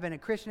haven't been a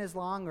Christian as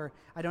long, or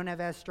I don't have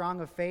as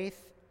strong of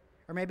faith,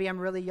 or maybe I'm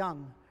really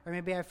young, or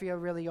maybe I feel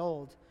really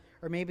old,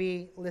 or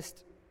maybe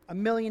list a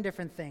million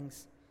different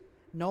things.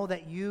 Know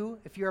that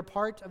if you're a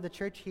part of the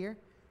church here,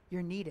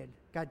 you're needed.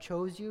 God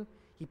chose you.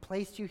 He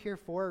placed you here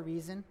for a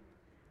reason.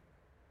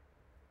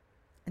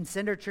 And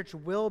Center Church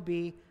will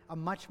be a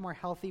much more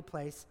healthy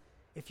place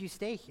if you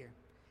stay here,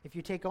 if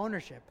you take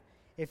ownership,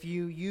 if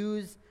you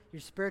use your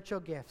spiritual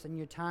gifts and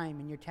your time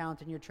and your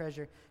talent and your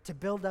treasure to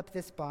build up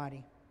this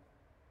body.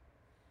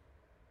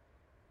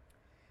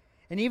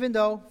 And even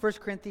though 1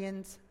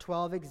 Corinthians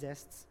 12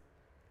 exists,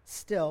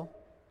 still,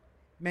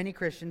 many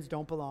Christians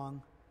don't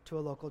belong to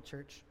a local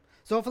church.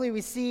 So hopefully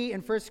we see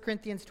in 1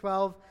 Corinthians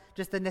 12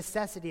 just the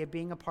necessity of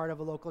being a part of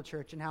a local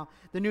church, and how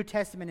the New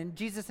Testament and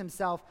Jesus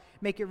himself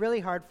make it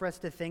really hard for us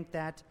to think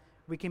that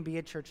we can be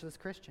a churchless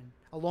Christian,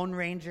 a Lone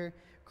Ranger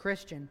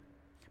Christian.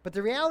 But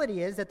the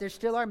reality is that there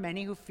still are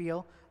many who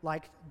feel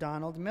like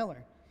Donald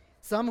Miller.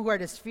 Some who are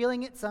just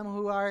feeling it, some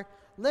who are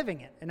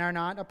living it and are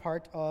not a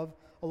part of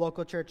a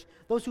local church.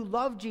 Those who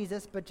love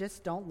Jesus but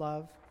just don't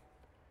love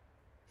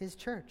his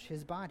church,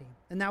 his body.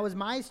 And that was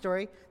my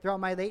story throughout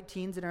my late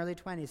teens and early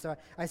 20s. So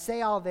I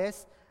say all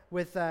this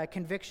with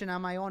conviction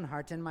on my own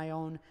heart and my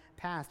own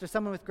past. As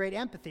someone with great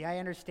empathy, I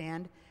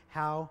understand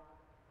how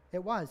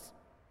it was.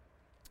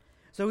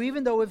 So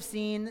even though we've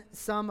seen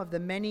some of the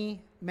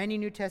many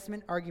New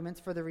Testament arguments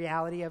for the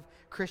reality of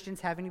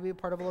Christians having to be a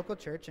part of a local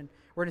church, and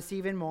we're going to see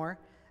even more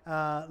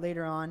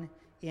later on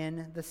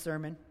in the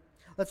sermon,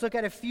 let's look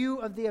at a few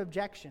of the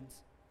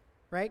objections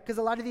right? Because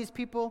a lot of these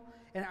people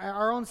and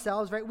our own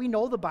selves, right, we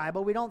know the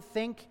Bible. We don't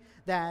think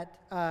that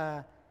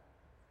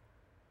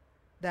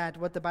that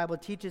what the Bible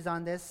teaches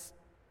on this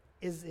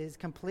is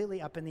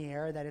completely up in the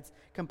air, that it's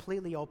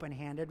completely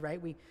open-handed,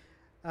 right?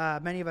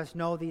 Many of us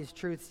know these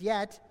truths,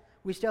 yet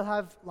we still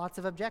have lots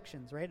of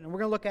objections, right? And we're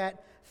going to look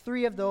at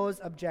three of those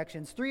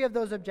objections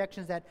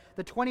that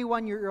the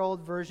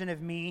 21-year-old version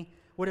of me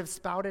would have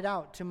spouted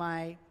out to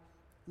my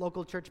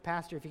local church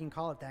pastor, if you can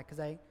call it that,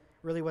 because I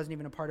really wasn't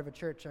even a part of a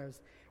church.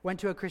 Went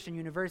to a Christian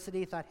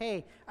university, thought,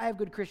 hey, I have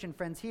good Christian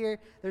friends here.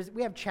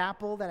 We have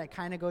chapel that I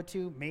kind of go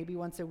to maybe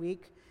once a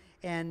week,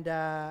 and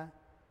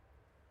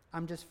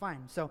I'm just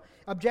fine. So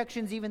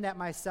objections even that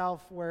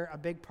myself were a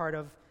big part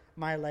of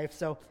my life.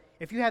 So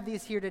if you have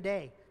these here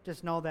today,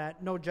 just know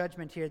that no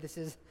judgment here. This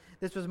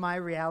was my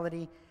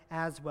reality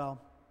as well.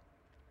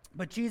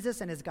 But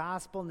Jesus and his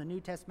gospel and the New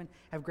Testament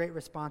have great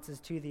responses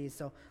to these.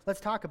 So let's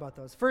talk about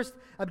those. First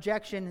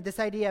objection, this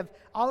idea of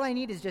all I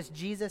need is just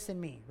Jesus and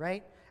me,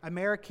 right?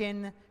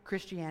 American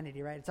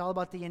Christianity, right? It's all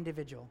about the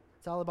individual.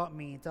 It's all about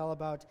me. It's all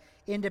about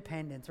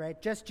independence, right?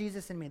 Just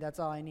Jesus and me. That's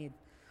all I need.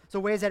 So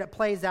ways that it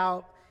plays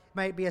out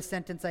might be a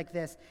sentence like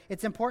this.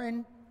 It's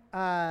important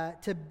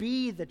to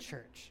be the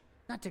church,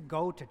 not to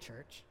go to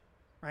church,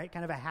 right?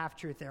 Kind of a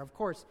half-truth there. Of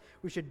course,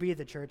 we should be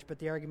the church, but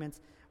the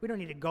argument's we don't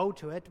need to go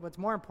to it. What's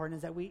more important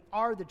is that we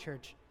are the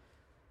church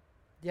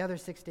the other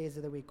 6 days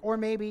of the week. Or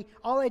maybe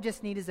all I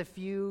just need is a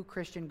few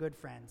Christian good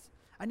friends.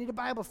 I need a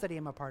Bible study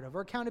I'm a part of, or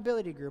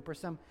accountability group, or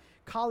some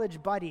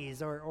college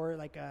buddies, or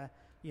like a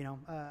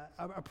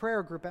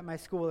prayer group at my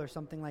school or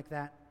something like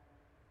that.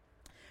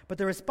 But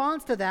the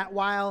response to that,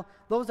 while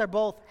those are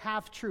both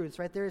half-truths,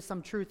 right, there is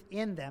some truth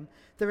in them,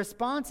 the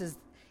response is,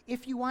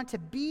 if you want to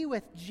be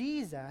with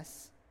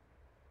Jesus,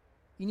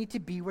 you need to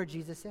be where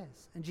Jesus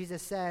is. And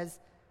Jesus says,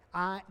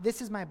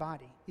 this is my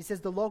body. He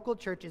says the local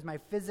church is my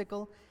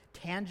physical,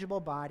 tangible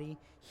body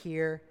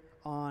here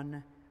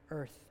on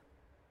earth.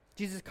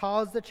 Jesus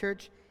calls the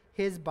church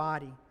his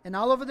body. And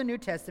all over the New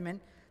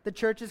Testament, the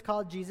church is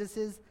called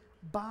Jesus'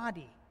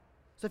 body.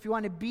 So if you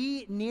want to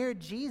be near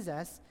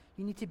Jesus,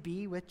 you need to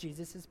be with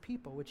Jesus'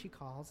 people, which he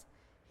calls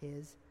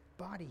his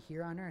body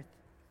here on earth.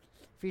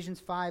 Ephesians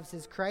 5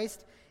 says,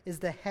 Christ is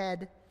the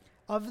head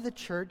of the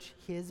church,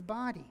 his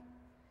body,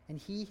 and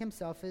he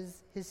himself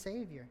is his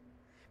Savior.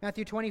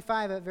 Matthew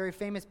 25, a very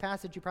famous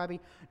passage you probably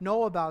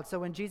know about. So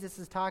when Jesus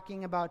is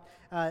talking about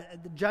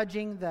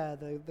judging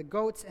the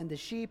goats and the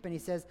sheep, and he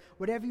says,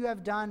 whatever you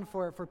have done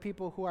for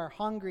people who are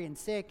hungry and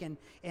sick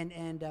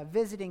and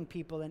visiting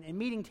people and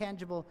meeting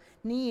tangible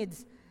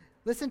needs,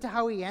 listen to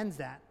how he ends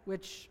that,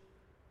 which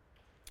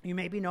you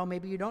maybe know,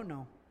 maybe you don't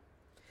know.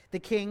 The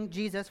King,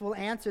 Jesus, will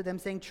answer them,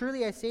 saying,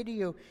 truly I say to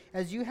you,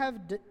 as you have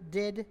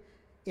did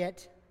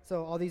it,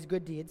 so all these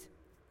good deeds,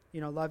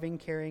 loving,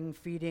 caring,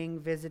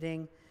 feeding,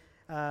 visiting,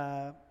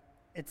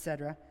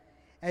 etc.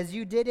 As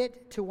you did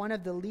it to one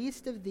of the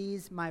least of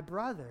these, my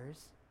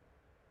brothers,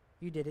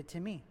 you did it to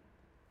me.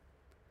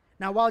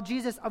 Now, while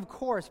Jesus, of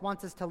course,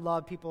 wants us to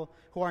love people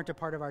who aren't a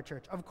part of our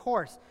church, of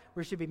course,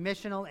 we should be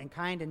missional and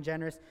kind and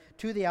generous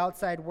to the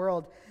outside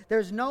world,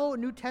 there's no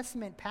New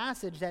Testament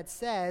passage that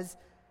says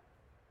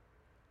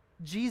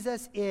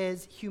Jesus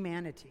is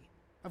humanity.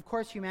 Of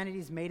course, humanity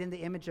is made in the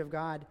image of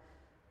God,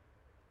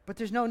 but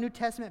there's no New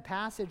Testament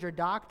passage or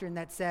doctrine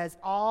that says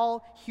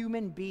all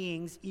human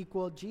beings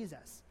equal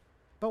Jesus.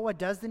 But what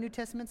does the New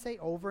Testament say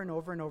over and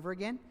over and over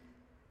again?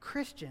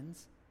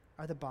 Christians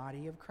are the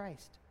body of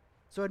Christ.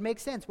 So it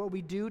makes sense. What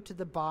we do to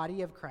the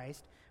body of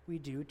Christ, we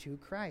do to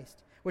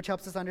Christ, which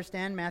helps us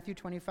understand Matthew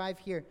 25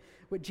 here.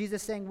 What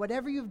Jesus is saying,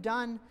 whatever you've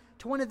done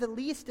to one of the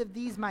least of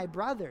these, my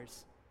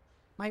brothers,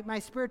 my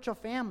spiritual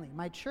family,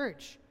 my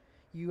church,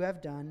 you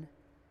have done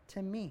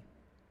to me.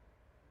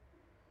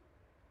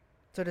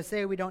 So to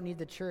say we don't need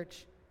the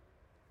church,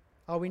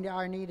 all we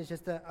need is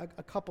just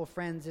a couple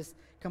friends, just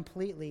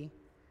completely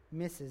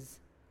misses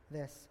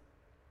this.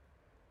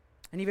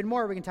 And even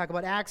more, we can talk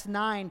about Acts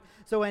 9.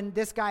 So when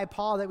this guy,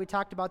 Paul, that we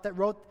talked about, that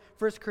wrote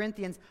 1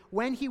 Corinthians,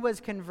 when he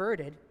was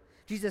converted,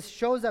 Jesus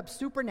shows up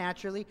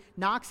supernaturally,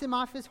 knocks him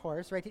off his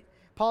horse, right?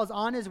 Paul's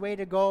on his way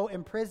to go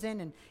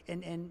imprison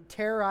and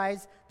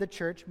terrorize the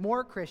church,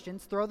 more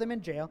Christians, throw them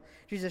in jail.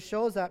 Jesus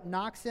shows up,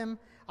 knocks him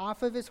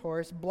off of his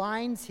horse,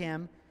 blinds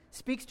him,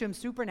 speaks to him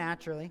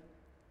supernaturally,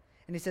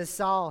 and he says,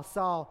 Saul,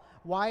 Saul,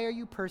 why are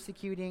you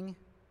persecuting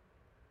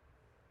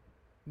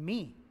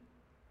me?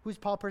 Who's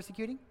Paul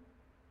persecuting?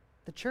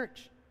 The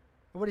church.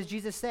 And what does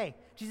Jesus say?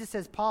 Jesus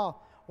says,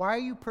 Paul, why are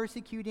you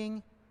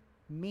persecuting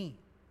me?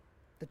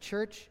 The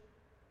church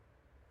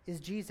is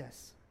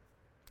Jesus.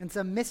 In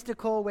some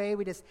mystical way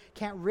we just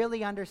can't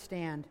really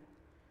understand,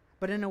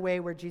 but in a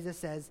way where Jesus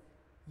says,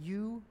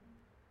 you,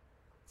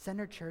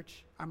 Center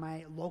Church, are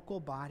my local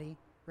body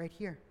right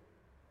here.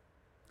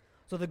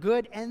 So the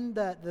good and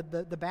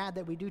the bad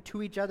that we do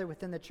to each other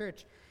within the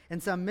church,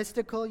 in some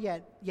mystical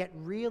yet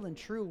real and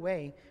true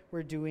way,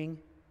 we're doing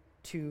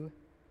to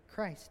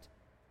Christ.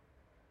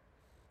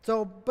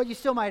 So, but you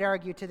still might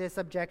argue to this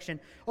objection,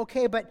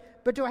 okay,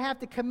 but do I have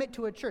to commit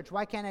to a church?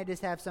 Why can't I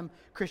just have some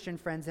Christian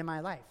friends in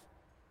my life?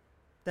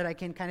 that I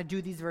can kind of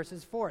do these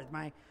verses for,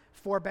 my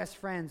 4 best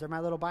friends or my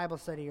little Bible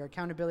study or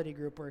accountability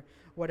group or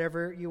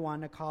whatever you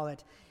want to call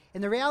it.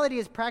 And the reality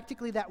is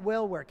practically that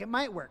will work. It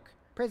might work.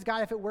 Praise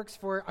God if it works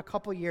for a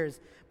couple years.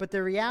 But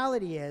the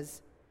reality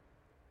is,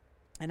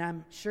 and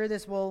I'm sure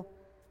this will,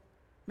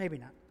 maybe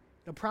not.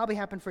 It'll probably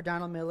happen for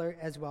Donald Miller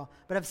as well.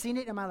 But I've seen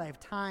it in my life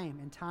time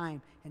and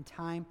time and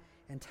time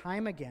and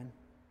time again.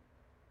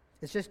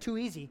 It's just too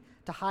easy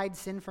to hide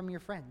sin from your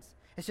friends.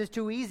 It's just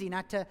too easy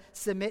not to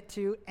submit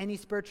to any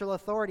spiritual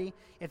authority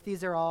if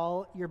these are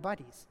all your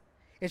buddies.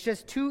 It's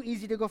just too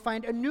easy to go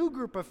find a new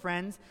group of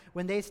friends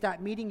when they stop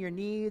meeting your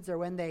needs or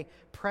when they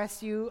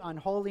press you on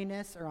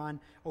holiness or on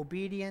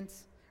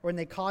obedience or when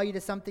they call you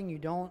to something you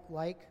don't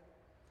like.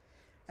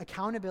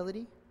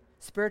 Accountability,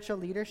 spiritual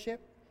leadership,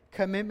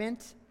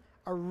 commitment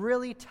are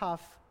really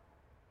tough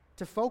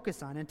to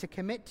focus on and to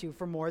commit to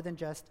for more than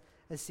just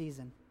a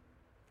season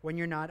when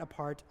you're not a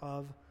part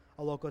of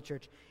a local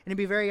church. And to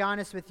be very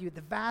honest with you,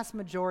 the vast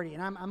majority,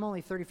 and I'm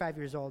only 35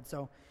 years old,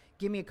 so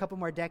give me a couple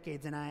more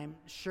decades and I'm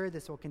sure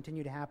this will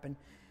continue to happen.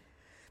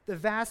 The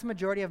vast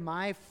majority of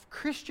my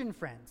Christian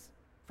friends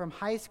from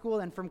high school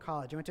and from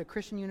college, I went to a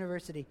Christian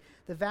university,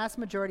 the vast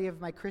majority of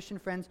my Christian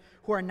friends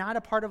who are not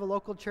a part of a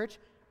local church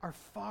are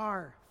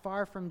far,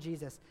 far from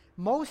Jesus.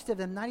 Most of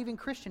them not even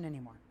Christian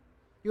anymore.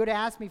 You would have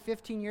asked me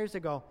 15 years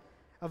ago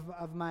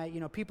of my,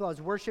 people I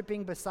was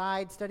worshiping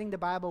beside, studying the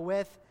Bible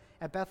with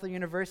at Bethel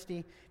University.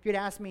 If you'd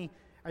asked me,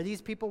 are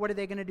these people, what are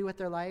they going to do with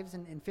their lives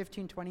in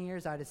 15, 20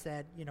 years? I'd have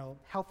said,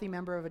 healthy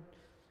member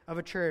of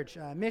a church,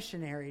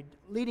 missionary,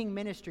 leading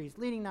ministries,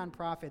 leading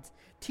nonprofits,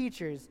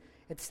 teachers,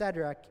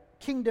 etc.,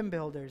 kingdom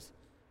builders.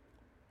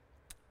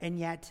 And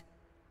yet,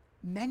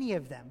 many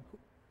of them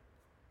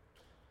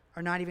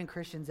are not even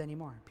Christians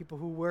anymore. People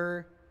who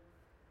were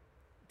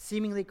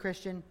seemingly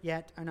Christian,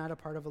 yet are not a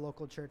part of a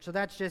local church. So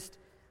that's just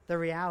the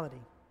reality.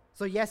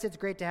 So yes, it's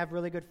great to have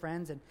really good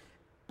friends and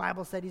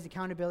Bible studies,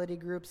 accountability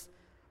groups,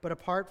 but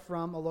apart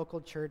from a local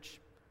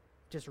church,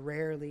 just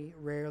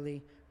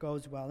rarely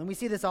goes well. And we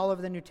see this all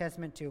over the New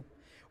Testament too.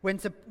 When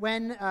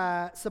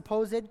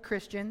supposed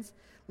Christians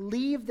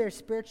leave their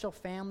spiritual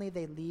family,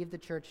 they leave the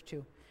church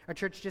too. Our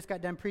church just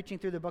got done preaching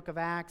through the book of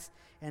Acts,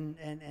 and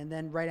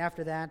then right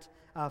after that,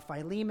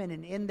 Philemon,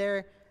 and in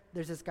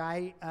there's this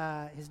guy,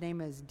 his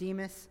name is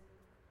Demas,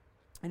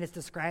 and it's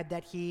described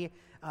that he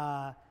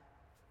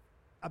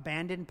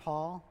abandoned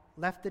Paul,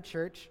 left the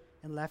church,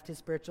 and left his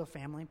spiritual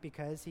family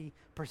because he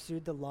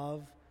pursued the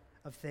love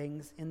of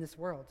things in this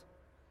world.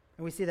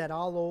 And we see that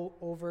all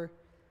over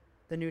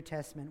the New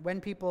Testament. When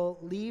people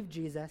leave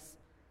Jesus,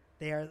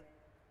 they are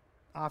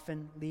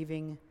often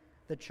leaving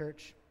the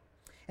church.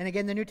 And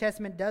again, the New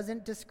Testament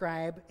doesn't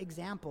describe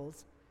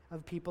examples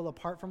of people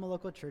apart from a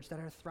local church that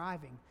are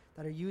thriving,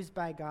 that are used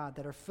by God,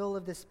 that are full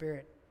of the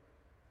Spirit.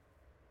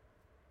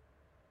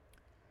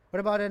 What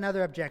about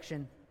another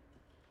objection?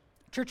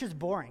 Church is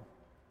boring.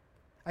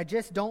 I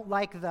just don't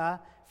like the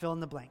fill in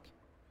the blank,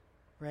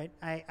 right?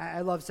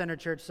 I love Center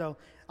Church, so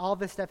all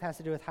this stuff has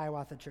to do with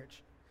Hiawatha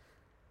Church.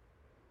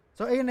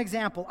 So an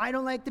example, I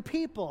don't like the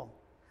people.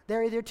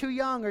 They're either too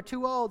young or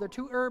too old or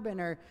too urban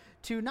or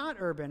too not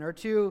urban or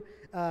too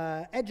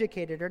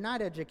educated or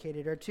not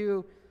educated or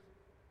too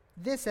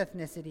this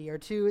ethnicity or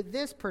to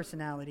this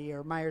personality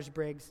or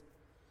Myers-Briggs.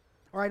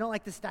 Or I don't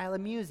like the style of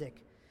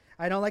music.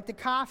 I don't like the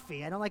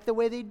coffee. I don't like the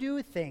way they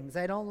do things.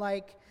 I don't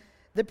like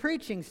the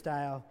preaching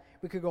style.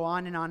 We could go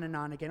on and on and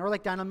on again. Or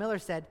like Donald Miller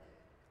said,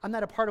 I'm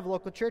not a part of a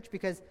local church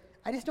because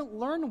I just don't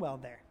learn well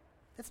there.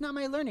 That's not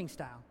my learning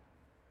style.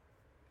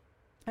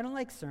 I don't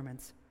like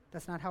sermons.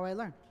 That's not how I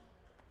learn.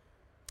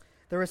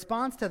 The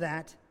response to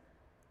that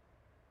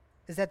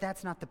is that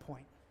that's not the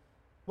point.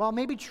 Well,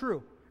 maybe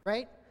true,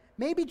 right?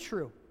 Maybe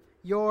true.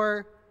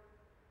 Your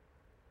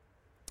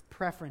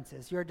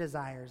preferences, your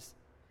desires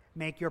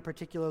make your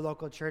particular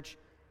local church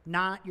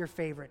not your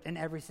favorite in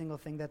every single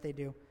thing that they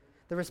do.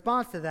 The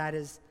response to that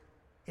is,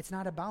 it's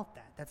not about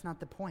that. That's not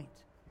the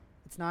point.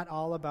 It's not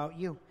all about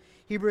you.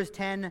 Hebrews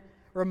 10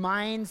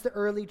 reminds the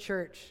early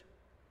church,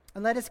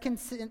 and let us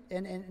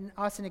and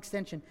us an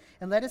extension,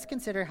 and let us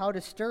consider how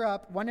to stir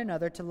up one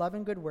another to love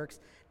and good works,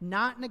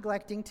 not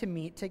neglecting to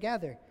meet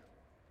together,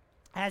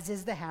 as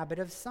is the habit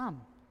of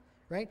some.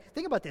 Right?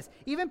 Think about this.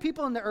 Even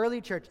people in the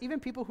early church, even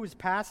people whose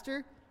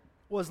pastor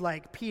was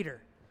like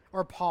Peter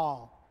or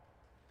Paul,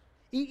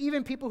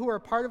 even people who were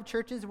part of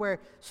churches where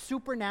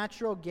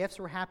supernatural gifts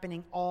were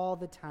happening all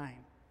the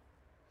time,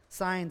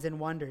 signs and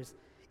wonders,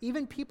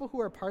 even people who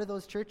are part of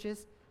those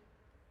churches,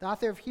 the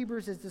author of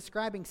Hebrews is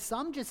describing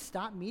some just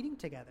stop meeting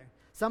together.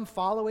 Some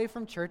fall away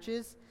from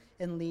churches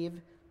and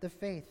leave the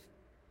faith.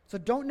 So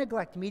don't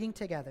neglect meeting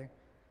together,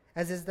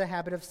 as is the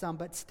habit of some,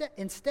 but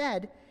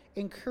instead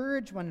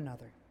encourage one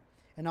another.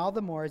 And all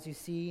the more as you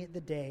see the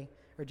day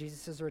or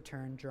Jesus'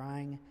 return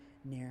drawing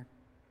near.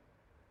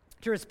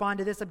 To respond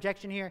to this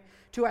objection here,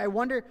 too, I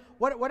wonder,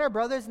 what are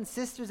brothers and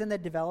sisters in the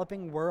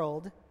developing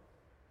world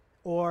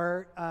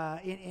or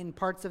in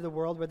parts of the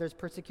world where there's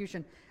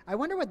persecution, I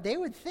wonder what they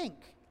would think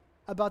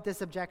about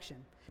this objection.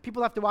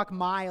 People have to walk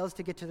miles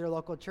to get to their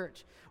local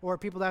church, or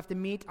people have to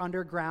meet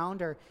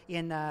underground or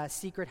in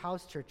secret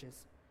house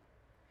churches,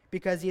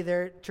 because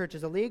either church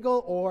is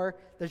illegal or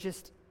there's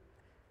just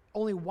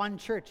only one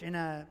church in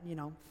a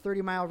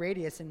 30-mile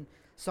radius in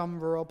some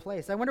rural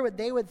place. I wonder what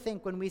they would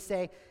think when we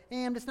say,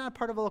 hey, I'm just not a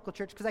part of a local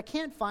church because I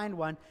can't find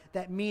one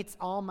that meets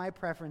all my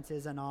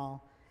preferences and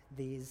all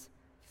these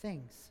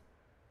things.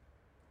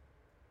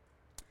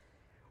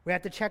 We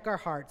have to check our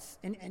hearts,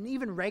 and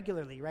even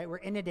regularly, right? We're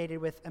inundated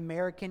with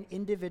American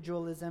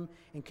individualism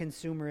and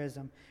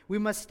consumerism. We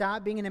must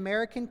stop being an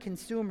American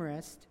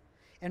consumerist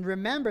and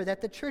remember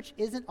that the church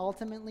isn't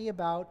ultimately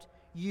about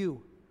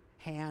you,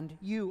 hand,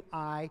 you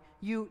eye,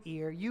 you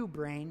ear, you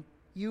brain,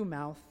 you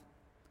mouth,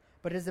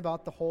 but it is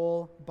about the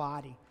whole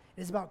body.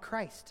 It is about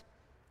Christ,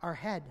 our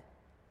head.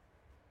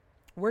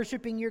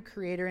 Worshiping your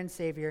Creator and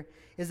Savior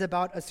is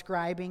about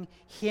ascribing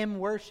Him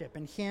worship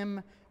and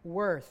Him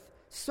worth,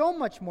 so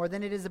much more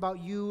than it is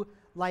about you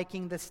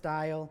liking the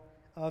style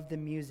of the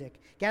music.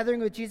 Gathering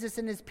with Jesus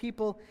and His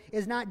people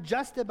is not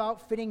just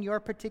about fitting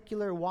your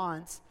particular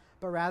wants,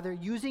 but rather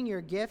using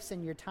your gifts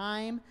and your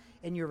time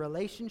and your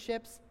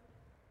relationships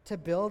to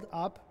build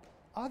up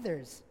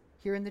others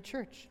here in the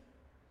church.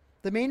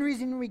 The main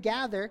reason we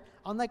gather,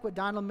 unlike what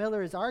Donald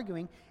Miller is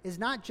arguing, is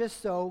not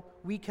just so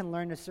we can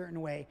learn a certain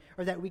way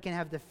or that we can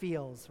have the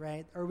feels,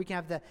 right? Or we can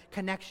have the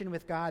connection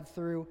with God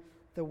through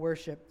the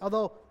worship.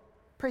 Although,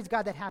 praise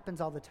God, that happens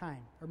all the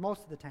time, or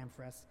most of the time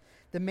for us.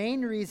 The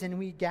main reason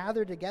we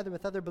gather together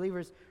with other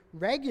believers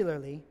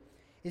regularly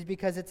is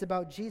because it's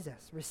about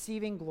Jesus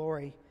receiving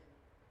glory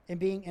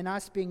and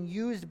us being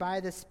used by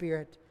the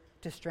Spirit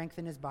to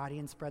strengthen His body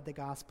and spread the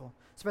gospel.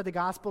 Spread the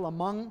gospel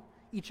among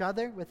each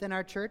other within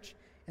our church,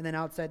 and then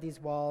outside these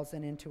walls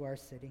and into our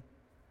city.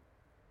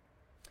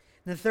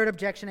 And the third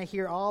objection I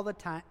hear all the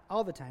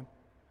time,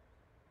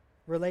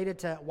 related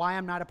to why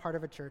I'm not a part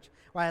of a church,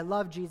 why I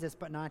love Jesus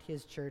but not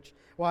His church,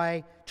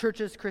 why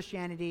churches'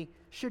 Christianity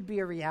should be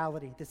a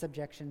reality, this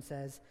objection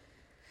says.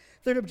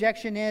 Third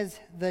objection is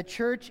the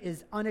church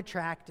is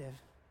unattractive.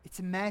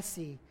 It's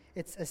messy.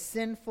 It's a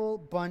sinful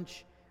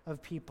bunch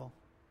of people.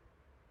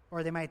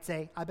 Or they might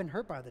say, I've been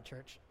hurt by the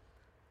church.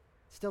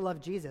 Still love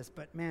Jesus,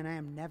 but man, I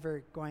am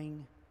never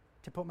going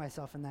to put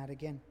myself in that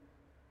again.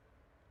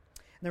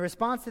 And the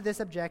response to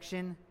this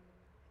objection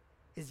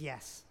is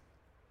yes.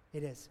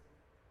 It is.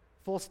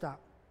 Full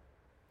stop.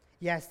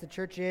 Yes, the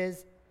church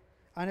is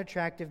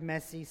unattractive,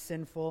 messy,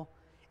 sinful,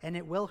 and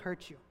it will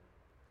hurt you.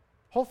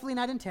 Hopefully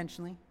not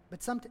intentionally, but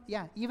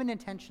even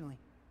intentionally.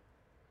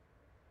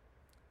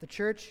 The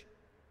church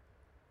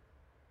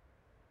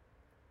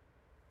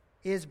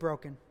is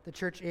broken. The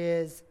church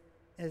is,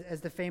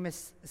 as the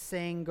famous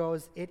saying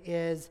goes, it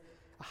is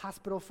a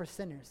hospital for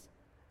sinners,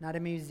 not a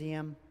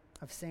museum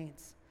of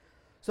saints.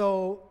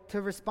 So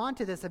to respond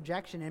to this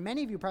objection, and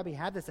many of you probably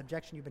have this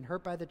objection, you've been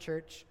hurt by the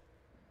church.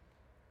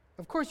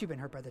 Of course you've been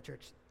hurt by the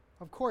church.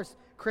 Of course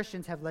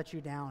Christians have let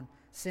you down,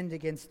 sinned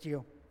against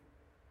you.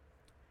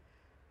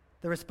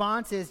 The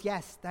response is,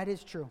 yes, that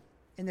is true.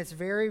 And it's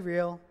very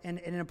real and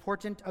an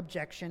important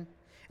objection.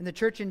 And the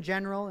church in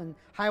general, and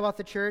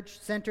Hiawatha Church,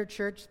 Center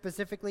Church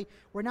specifically,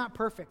 we're not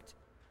perfect,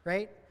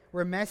 right?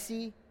 We're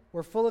messy.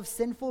 We're full of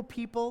sinful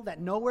people that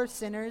know we're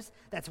sinners.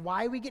 That's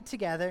why we get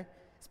together.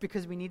 It's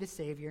because we need a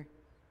Savior.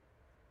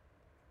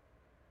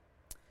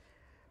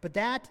 But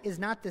that is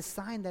not the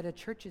sign that a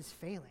church is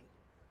failing.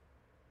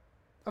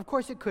 Of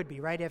course it could be,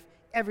 right, if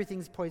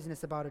everything's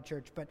poisonous about a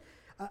church. But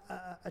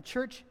a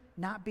church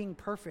not being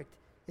perfect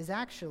is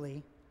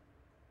actually,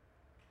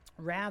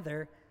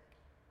 rather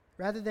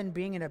than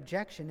being an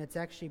objection, it's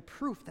actually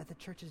proof that the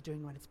church is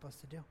doing what it's supposed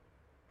to do.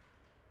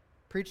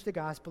 Preach the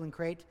gospel and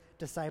create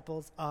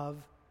disciples of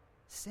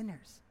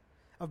sinners,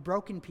 of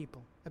broken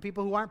people, of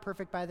people who aren't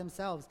perfect by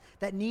themselves,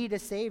 that need a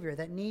Savior,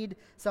 that need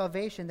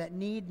salvation, that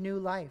need new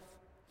life.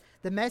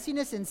 The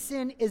messiness and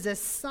sin is a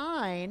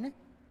sign,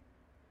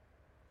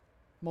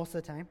 most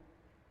of the time,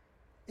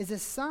 is a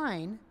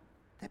sign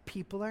that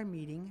people are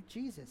meeting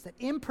Jesus, that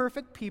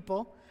imperfect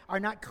people are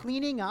not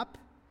cleaning up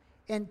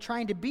and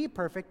trying to be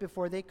perfect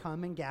before they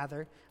come and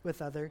gather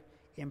with other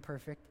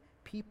imperfect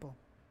people.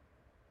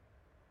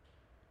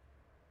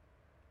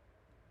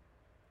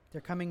 They're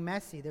coming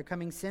messy. They're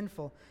coming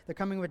sinful. They're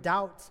coming with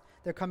doubts.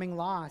 They're coming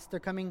lost. They're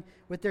coming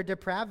with their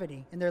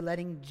depravity, and they're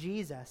letting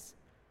Jesus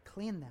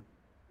clean them.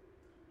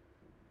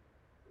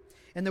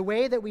 And the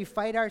way that we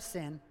fight our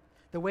sin,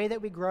 the way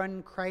that we grow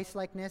in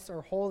Christ-likeness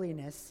or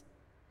holiness,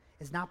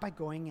 is not by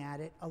going at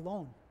it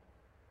alone.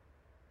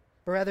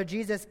 But rather,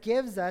 Jesus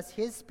gives us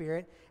His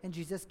Spirit, and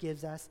Jesus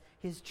gives us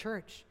His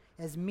church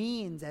as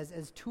means,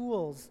 as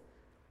tools,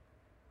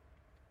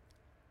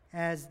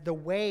 as the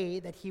way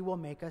that He will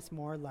make us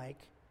more like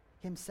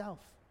Himself.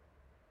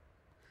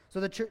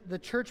 So the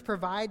church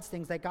provides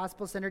things like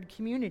gospel-centered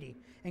community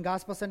and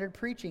gospel-centered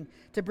preaching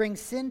to bring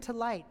sin to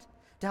light,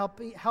 to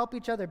help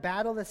each other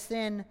battle the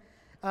sin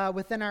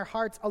within our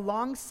hearts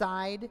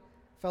alongside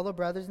fellow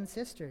brothers and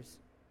sisters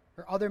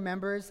or other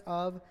members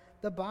of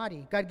the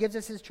body. God gives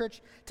us His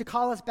church to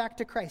call us back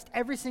to Christ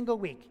every single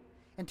week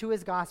and to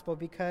his gospel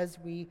because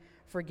we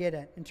forget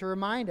it, and to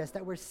remind us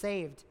that we're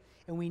saved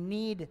and we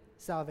need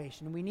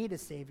salvation and we need a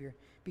Savior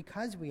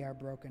because we are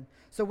broken.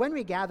 So when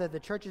we gather, the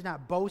church is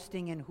not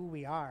boasting in who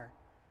we are.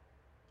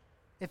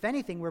 If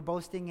anything, we're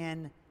boasting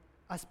in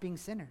us being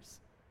sinners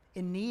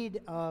in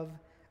need of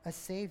a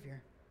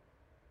Savior.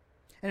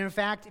 And in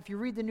fact, if you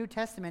read the New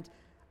Testament,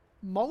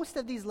 most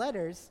of these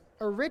letters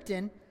are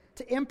written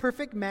to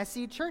imperfect,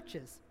 messy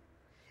churches.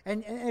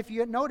 And if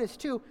you notice,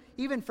 too,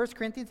 even 1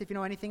 Corinthians, if you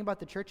know anything about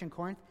the church in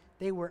Corinth,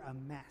 they were a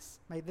mess.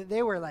 Like,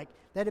 they were like,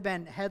 that had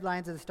been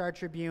headlines of the Star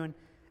Tribune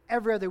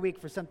every other week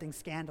for something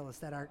scandalous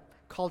that our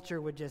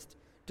culture would just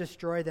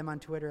destroy them on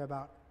Twitter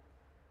about.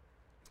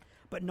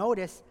 But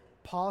notice,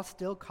 Paul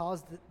still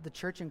calls the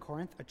church in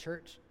Corinth a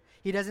church.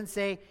 He doesn't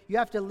say, you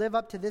have to live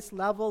up to this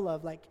level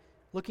of like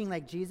looking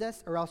like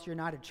Jesus or else you're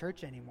not a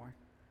church anymore.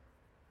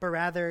 But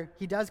rather,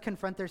 he does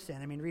confront their sin.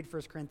 I mean, read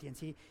 1 Corinthians.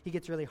 He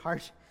gets really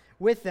harsh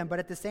with them. But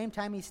at the same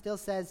time, he still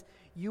says,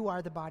 you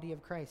are the body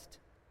of Christ.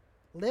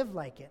 Live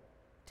like it.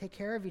 Take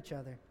care of each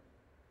other.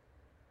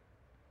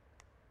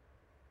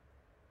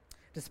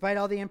 Despite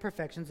all the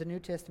imperfections, the New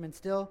Testament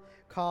still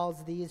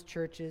calls these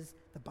churches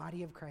the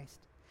body of Christ.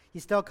 He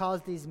still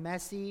calls these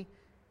messy,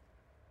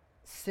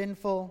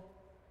 sinful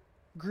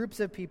groups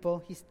of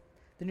people,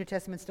 the New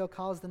Testament still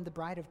calls them the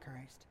bride of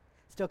Christ.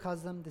 Still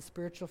calls them the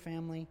spiritual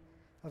family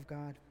of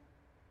God.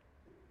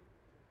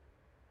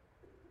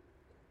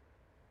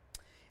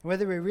 And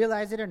whether we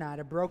realize it or not,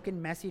 a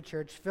broken, messy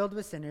church filled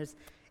with sinners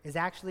is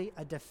actually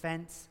a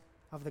defense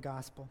of the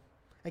gospel.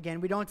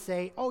 Again, we don't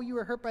say, oh, you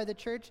were hurt by the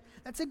church.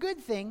 That's a good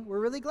thing. We're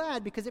really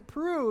glad because it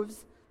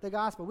proves the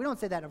gospel. We don't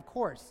say that, of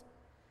course.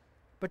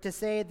 But to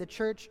say the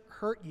church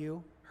hurt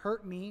you,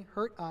 hurt me,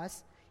 hurt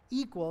us,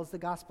 equals the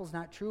gospel's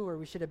not true or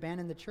we should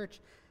abandon the church,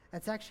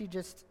 that's actually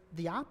just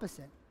the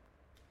opposite.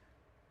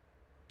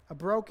 A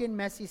broken,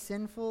 messy,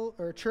 sinful,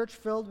 or a church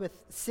filled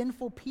with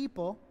sinful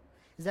people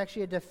is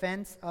actually a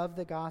defense of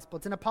the gospel.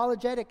 It's an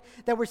apologetic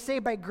that we're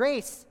saved by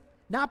grace,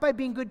 not by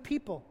being good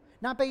people,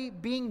 not by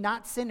being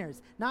not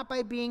sinners, not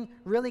by being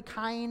really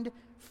kind,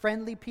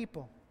 friendly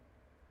people.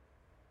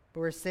 But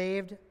we're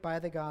saved by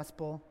the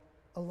gospel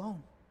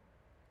alone.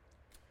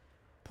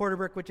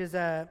 Porterbrook, which is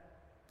a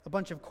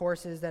bunch of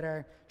courses that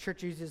our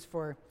church uses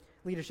for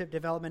leadership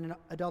development and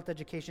adult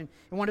education,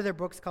 in one of their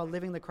books called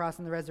Living the Cross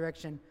and the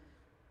Resurrection,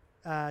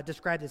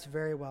 describe this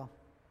very well.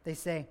 They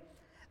say,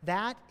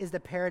 that is the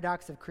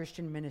paradox of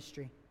Christian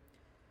ministry.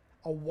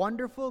 A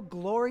wonderful,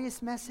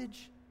 glorious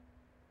message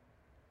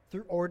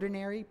through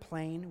ordinary,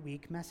 plain,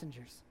 weak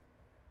messengers.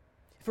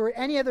 If it were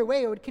any other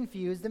way, it would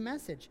confuse the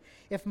message.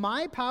 If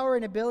my power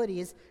and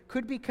abilities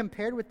could be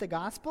compared with the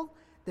gospel,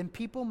 then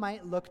people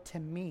might look to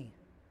me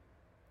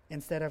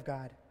instead of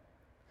God.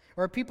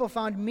 Or if people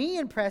found me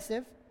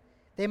impressive,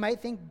 they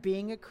might think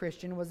being a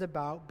Christian was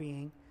about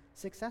being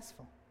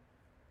successful.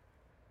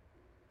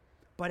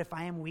 But if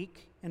I am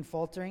weak and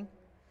faltering,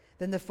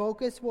 then the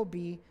focus will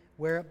be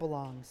where it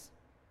belongs,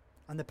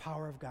 on the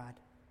power of God.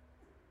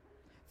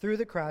 Through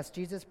the cross,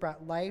 Jesus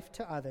brought life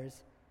to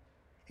others,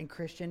 and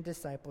Christian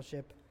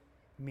discipleship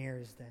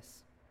mirrors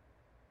this.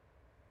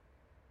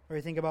 Or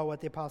you think about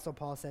what the Apostle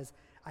Paul says,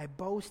 I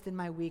boast in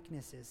my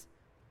weaknesses.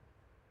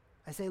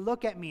 I say,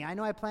 look at me. I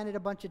know I planted a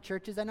bunch of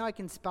churches. I know I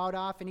can spout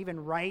off and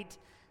even write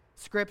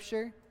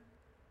scripture.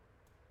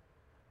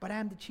 But I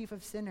am the chief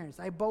of sinners.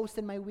 I boast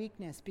in my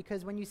weakness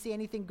because when you see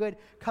anything good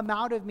come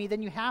out of me,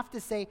 then you have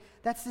to say,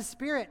 that's the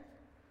Spirit.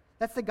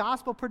 That's the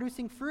gospel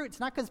producing fruit. It's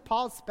not because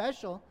Paul's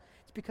special.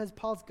 It's because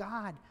Paul's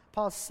God,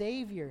 Paul's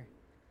Savior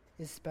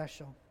is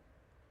special.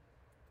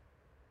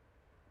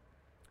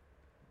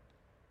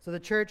 So the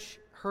church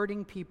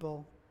hurting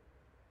people,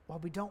 while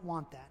we don't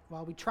want that,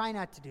 while we try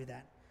not to do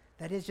that,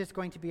 that is just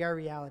going to be our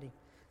reality.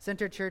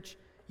 Center Church,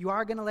 you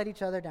are going to let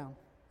each other down.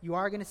 You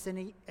are going to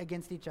sin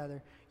against each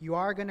other. You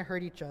are going to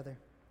hurt each other.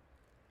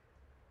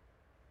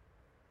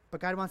 But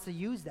God wants to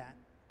use that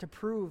to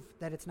prove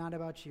that it's not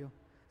about you,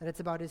 that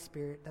it's about His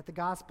Spirit, that the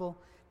gospel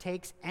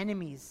takes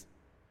enemies,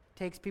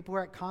 takes people who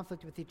are at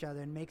conflict with each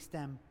other and makes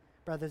them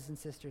brothers and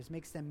sisters,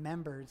 makes them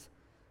members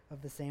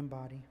of the same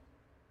body.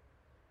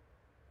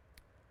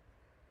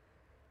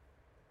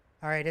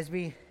 All right, as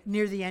we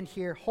near the end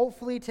here,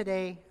 hopefully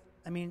today,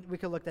 we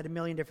could look at a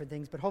million different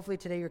things, but hopefully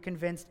today you're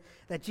convinced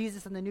that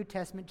Jesus in the New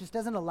Testament just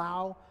doesn't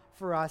allow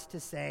for us to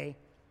say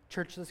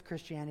churchless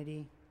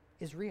Christianity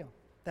is real,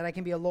 that I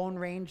can be a lone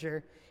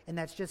ranger and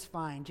that's just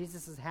fine.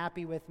 Jesus is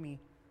happy with me.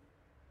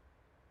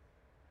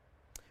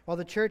 While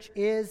the church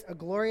is a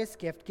glorious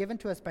gift given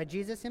to us by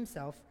Jesus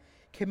Himself,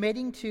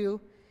 committing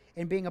to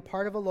and being a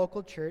part of a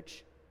local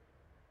church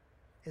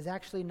is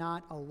actually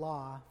not a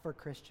law for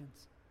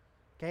Christians.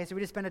 Okay, so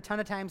we just spend a ton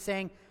of time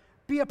saying,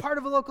 be a part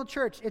of a local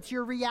church. It's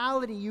your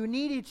reality. You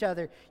need each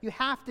other. You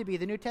have to be.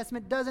 The New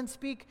Testament doesn't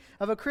speak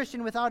of a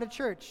Christian without a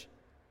church.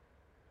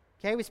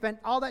 Okay, we spent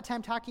all that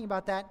time talking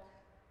about that.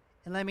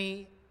 And let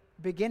me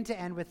begin to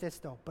end with this,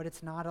 though. But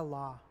it's not a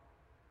law.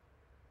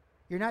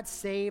 You're not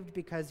saved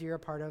because you're a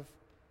part of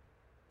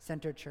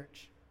Center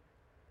Church.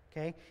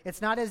 Okay?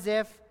 It's not as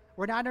if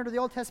we're not under the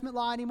Old Testament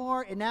law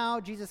anymore, and now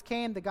Jesus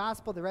came, the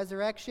gospel, the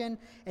resurrection,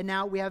 and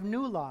now we have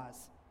new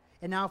laws.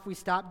 And now if we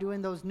stop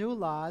doing those new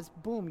laws,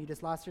 boom, you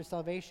just lost your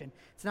salvation.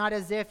 It's not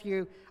as if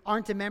you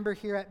aren't a member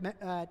here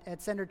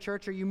at Center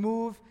Church, or you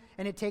move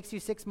and it takes you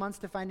 6 months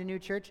to find a new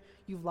church.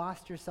 You've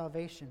lost your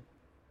salvation.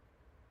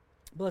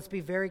 But let's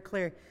be very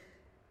clear.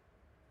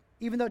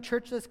 Even though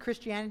churchless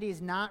Christianity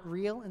is not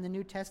real in the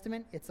New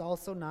Testament, it's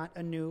also not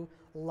a new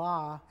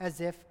law, as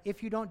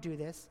if you don't do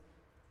this,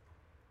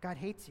 God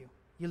hates you.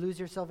 You lose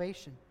your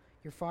salvation.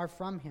 You're far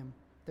from him.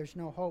 There's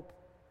no hope.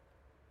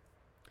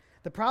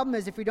 The problem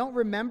is, if we don't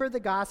remember the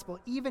gospel,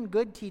 even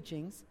good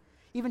teachings,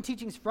 even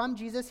teachings from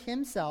Jesus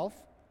himself,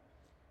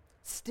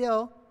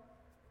 still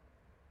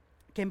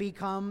can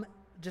become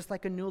just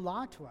like a new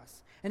law to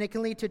us. And it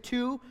can lead to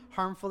two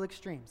harmful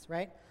extremes,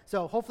 right?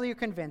 So hopefully you're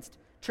convinced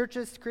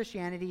churchless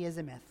Christianity is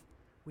a myth.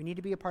 We need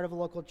to be a part of a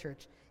local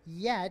church.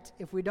 Yet,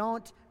 if we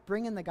don't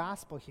bring in the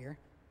gospel here,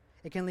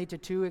 it can lead to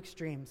two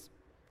extremes.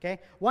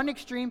 Okay? One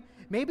extreme,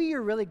 maybe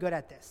you're really good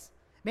at this.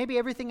 Maybe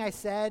everything I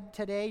said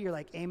today, you're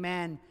like,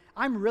 amen.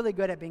 I'm really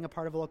good at being a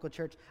part of a local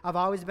church. I've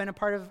always been a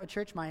part of a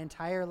church my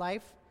entire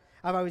life.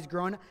 I've always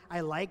grown.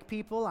 I like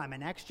people. I'm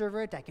an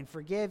extrovert. I can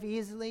forgive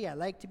easily. I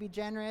like to be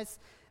generous.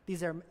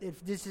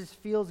 If this just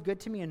feels good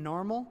to me and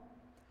normal.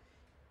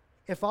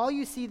 If all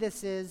you see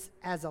this is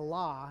as a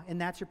law, and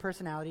that's your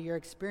personality, your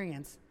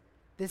experience,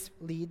 this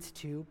leads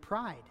to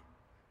pride,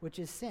 which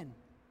is sin,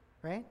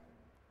 right?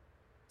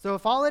 So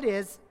if all it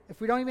is, if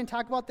we don't even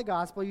talk about the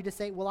gospel, you just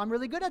say, well, I'm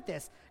really good at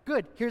this.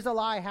 Good. Here's a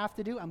law I have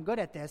to do. I'm good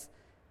at this.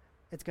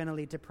 It's going to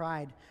lead to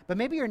pride. But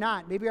maybe you're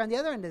not. Maybe you're on the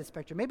other end of the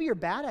spectrum. Maybe you're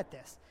bad at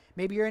this.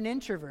 Maybe you're an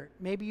introvert.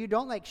 Maybe you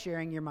don't like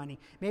sharing your money.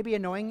 Maybe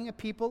annoying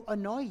people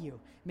annoy you.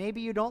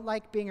 Maybe you don't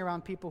like being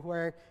around people who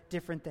are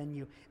different than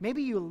you.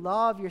 Maybe you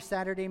love your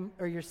Saturday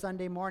or your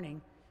Sunday morning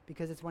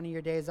because it's one of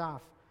your days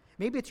off.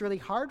 Maybe it's really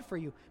hard for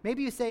you.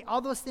 Maybe you say, all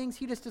those things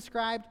he just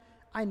described,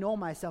 I know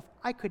myself.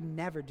 I could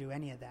never do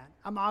any of that.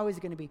 I'm always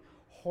going to be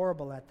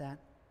horrible at that.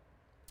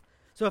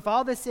 So if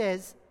all this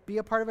is, be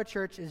a part of a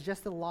church, is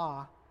just a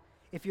law,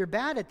 if you're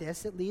bad at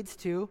this, it leads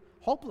to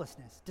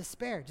hopelessness,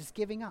 despair, just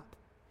giving up,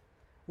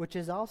 which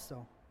is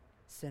also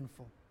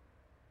sinful.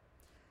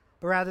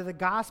 But rather, the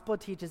gospel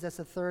teaches us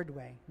a third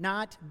way.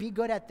 Not be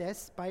good at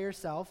this by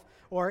yourself,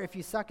 or if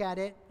you suck at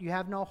it, you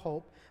have no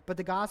hope. But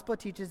the gospel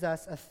teaches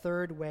us a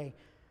third way.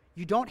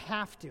 You don't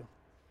have to.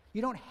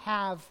 You don't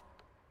have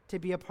to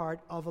be a part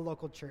of a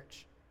local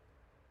church.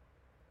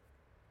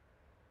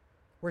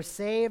 We're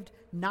saved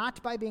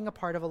not by being a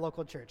part of a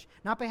local church,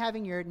 not by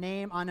having your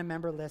name on a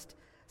member list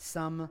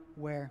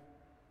somewhere.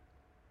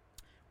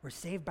 We're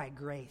saved by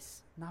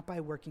grace, not by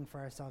working for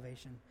our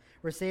salvation.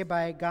 We're saved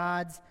by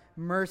God's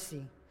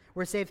mercy.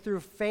 We're saved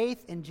through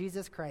faith in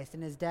Jesus Christ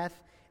and his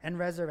death and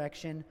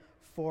resurrection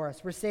for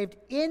us. We're saved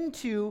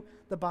into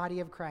the body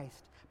of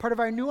Christ. Part of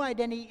our new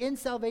identity in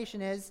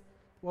salvation is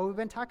what we've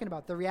been talking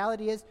about. The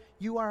reality is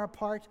you are a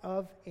part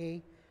of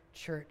a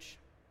church.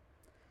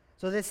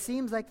 So this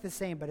seems like the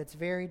same, but it's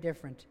very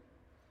different.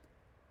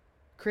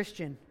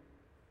 Christian,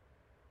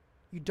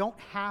 you don't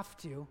have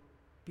to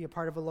be a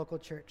part of a local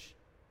church,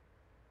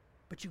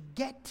 but you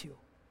get to.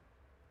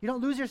 You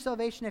don't lose your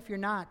salvation if you're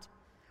not,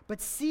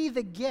 but see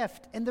the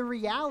gift and the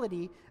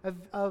reality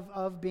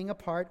of being a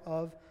part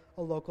of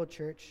a local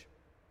church.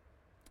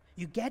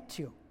 You get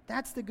to.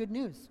 That's the good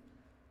news,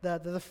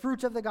 the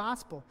fruit of the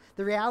gospel.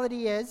 The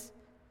reality is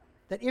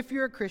that if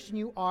you're a Christian,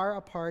 you are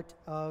a part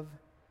of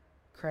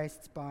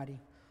Christ's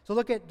body. So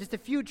look at just a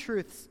few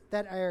truths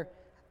that are,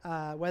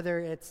 whether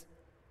it's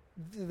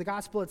the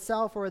gospel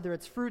itself or whether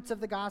it's fruits of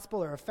the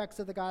gospel or effects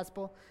of the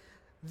gospel.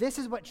 This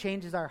is what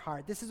changes our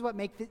heart. This is what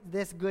makes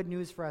this good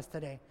news for us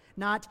today.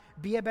 Not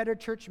be a better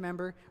church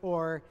member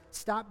or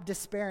stop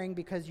despairing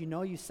because you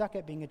know you suck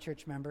at being a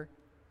church member.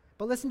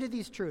 But listen to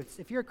these truths.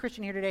 If you're a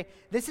Christian here today,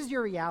 this is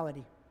your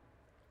reality.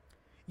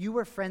 You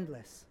were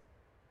friendless,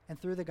 and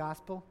through the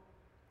gospel,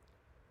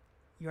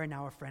 you are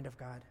now a friend of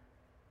God.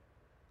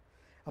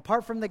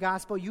 Apart from the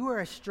gospel, you were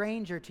a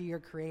stranger to your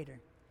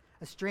Creator,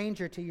 a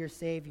stranger to your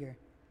Savior.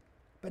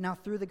 But now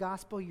through the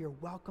gospel, you're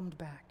welcomed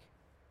back.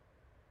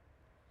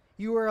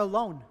 You were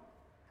alone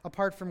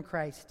apart from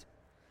Christ.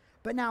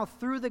 But now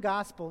through the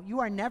gospel, you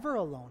are never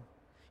alone.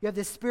 You have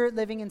the Spirit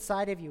living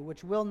inside of you,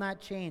 which will not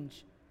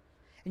change.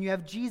 And you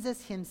have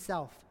Jesus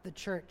himself, the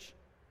church,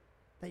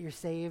 that you're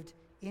saved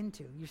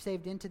into. You're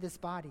saved into this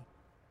body.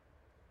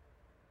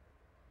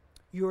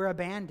 You were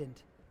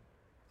abandoned.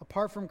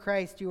 Apart from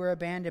Christ, you were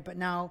abandoned. But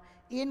now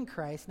in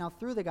Christ, now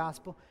through the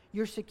gospel,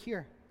 you're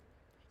secure.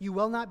 You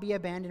will not be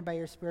abandoned by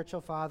your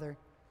spiritual father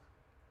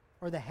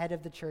or the head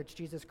of the church,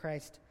 Jesus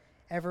Christ,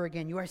 ever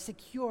again. You are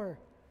secure.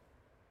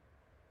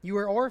 You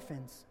were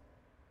orphans.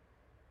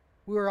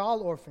 We were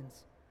all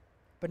orphans.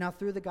 But now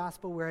through the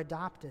gospel, we're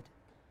adopted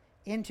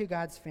into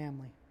God's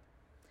family.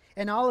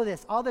 And all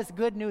this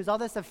good news, all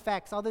this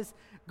effects, all this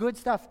good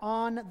stuff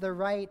on the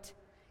right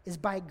is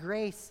by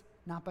grace,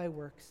 not by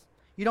works.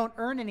 You don't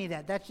earn any of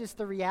that. That's just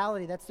the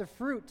reality. That's the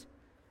fruit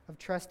of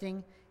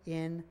trusting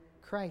in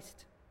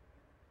Christ.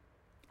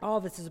 All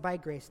this is by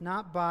grace,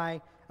 not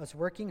by us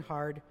working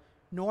hard,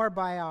 nor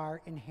by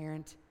our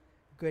inherent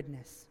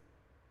goodness.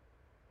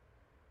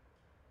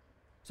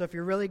 So if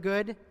you're really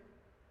good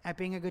at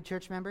being a good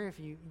church member, if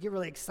you get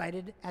really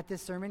excited at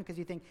this sermon because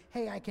you think,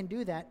 hey, I can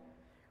do that,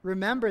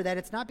 remember that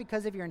it's not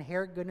because of your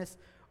inherent goodness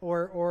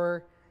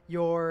or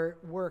your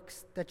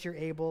works that you're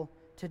able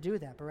to do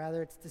that, but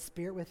rather it's the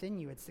Spirit within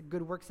you. It's the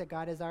good works that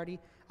God has already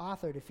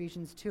authored,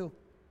 Ephesians 2.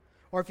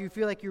 Or if you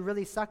feel like you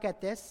really suck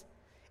at this,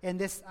 and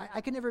this,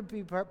 I can never be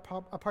a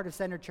part of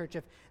Center Church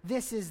if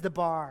this is the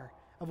bar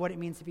of what it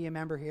means to be a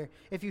member here.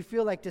 If you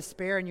feel like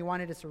despair and you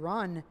want to just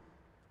run,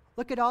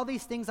 look at all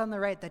these things on the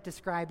right that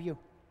describe you.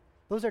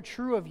 Those are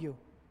true of you.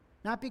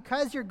 Not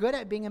because you're good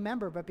at being a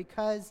member, but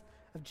because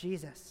of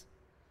Jesus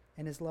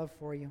and his love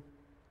for you.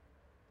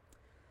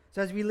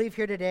 So as we leave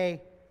here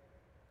today,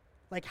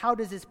 like, how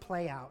does this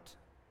play out?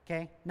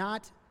 Okay?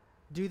 Not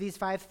do these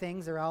 5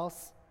 things or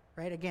else,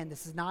 right? Again,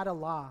 this is not a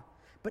law.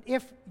 But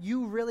if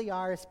you really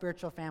are a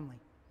spiritual family,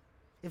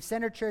 if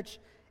Center Church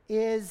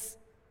is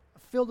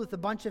filled with a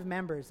bunch of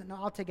members, and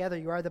altogether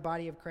you are the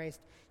body of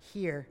Christ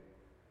here,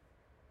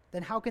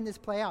 then how can this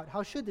play out?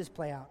 How should this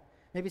play out?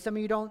 Maybe some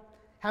of you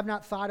have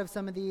not thought of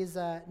some of these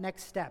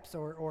next steps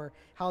or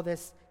how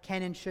this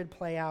can and should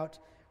play out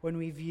when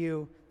we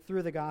view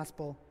through the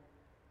gospel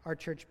our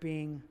church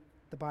being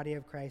the body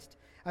of Christ.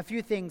 A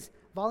few things.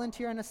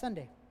 Volunteer on a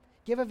Sunday.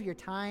 Give of your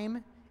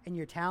time and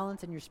your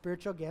talents and your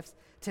spiritual gifts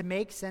to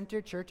make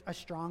Center Church a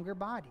stronger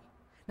body.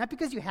 Not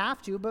because you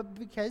have to, but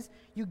because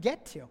you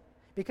get to.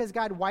 Because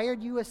God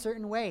wired you a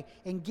certain way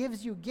and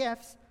gives you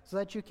gifts so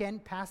that you can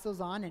pass those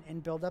on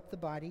and build up the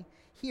body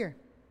here.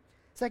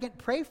 Second,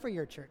 pray for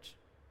your church.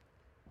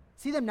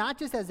 See them not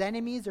just as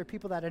enemies or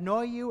people that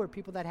annoy you or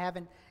people that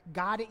haven't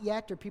got it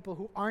yet or people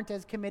who aren't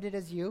as committed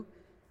as you,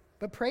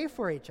 but pray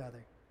for each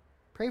other.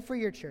 Pray for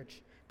your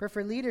church. Pray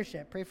for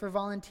leadership. Pray for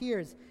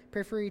volunteers.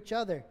 Pray for each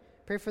other.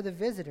 Pray for the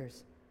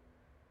visitors.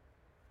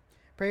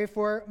 Pray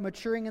for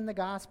maturing in the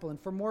gospel and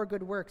for more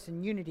good works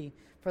and unity,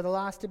 for the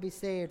lost to be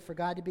saved, for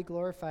God to be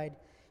glorified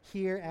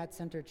here at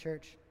Center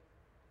Church.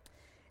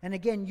 And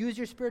again, use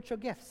your spiritual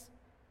gifts.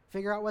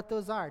 Figure out what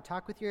those are.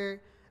 Talk with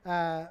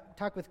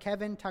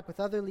Kevin, talk with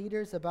other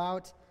leaders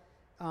about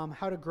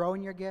how to grow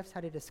in your gifts,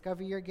 how to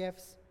discover your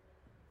gifts.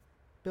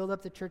 Build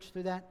up the church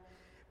through that.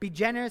 Be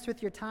generous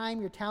with your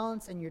time, your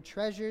talents, and your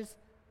treasures.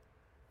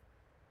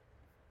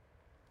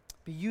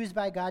 Be used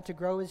by God to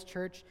grow his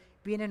church.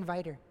 Be an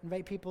inviter.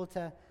 Invite people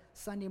to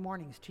Sunday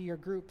mornings, to your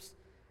groups,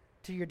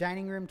 to your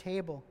dining room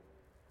table,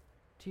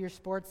 to your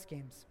sports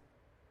games.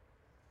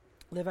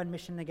 Live on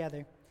mission together.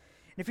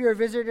 And if you're a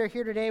visitor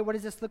here today, what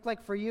does this look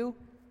like for you?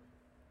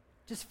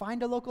 Just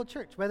find a local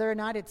church, whether or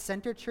not it's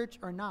Center Church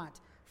or not.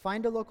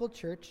 Find a local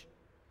church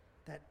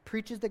that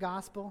preaches the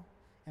gospel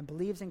and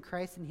believes in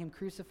Christ and him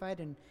crucified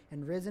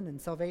and risen and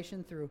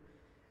salvation through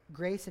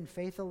grace and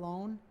faith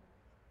alone,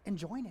 and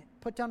join it.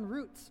 Put down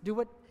roots.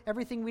 Do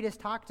everything we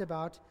just talked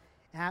about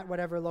at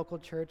whatever local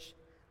church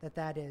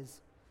that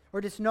is.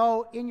 Or just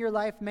know in your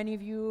life, many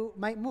of you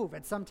might move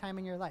at some time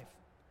in your life.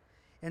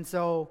 And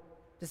so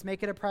just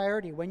make it a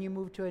priority when you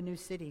move to a new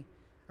city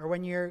or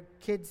when your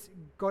kids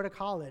go to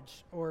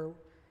college, or,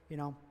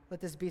 let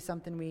this be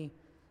something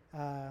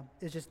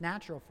is just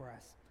natural for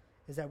us,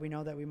 is that we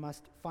know that we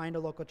must find a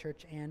local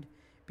church and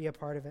be a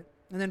part of it.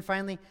 And then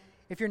finally,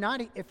 if you're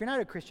not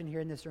a Christian here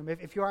in this room,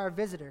 if you are a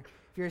visitor,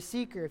 if you're a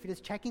seeker, if you're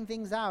just checking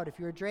things out, if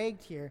you're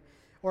dragged here,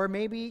 or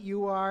maybe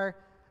you are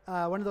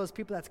one of those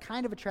people that's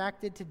kind of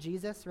attracted to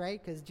Jesus, right?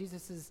 Because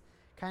Jesus is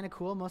kind of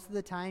cool most of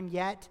the time,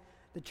 yet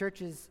the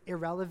church is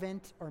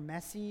irrelevant or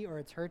messy or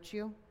it's hurt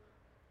you.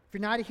 If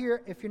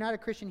you're not a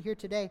Christian here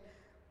today,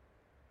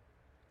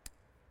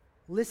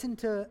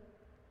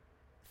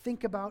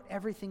 think about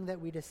everything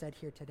that we just said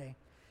here today.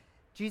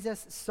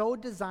 Jesus so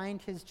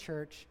designed his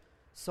church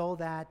so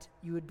that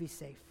you would be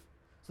safe,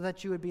 so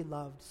that you would be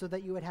loved, so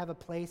that you would have a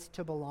place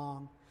to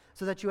belong,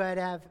 so that you would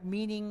have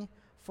meaning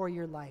for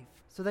your life,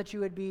 so that you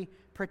would be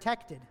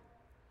protected,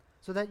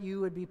 so that you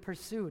would be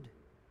pursued.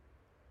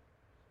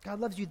 God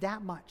loves you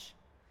that much.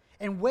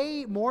 And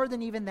way more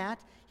than even that,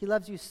 he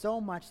loves you so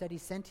much that he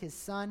sent his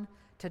son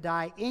to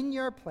die in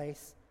your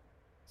place,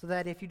 so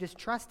that if you just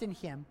trust in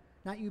him,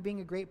 not you being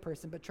a great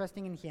person, but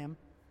trusting in him,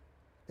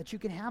 that you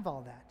can have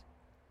all that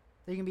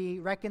you can be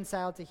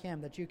reconciled to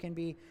him, that you can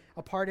be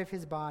a part of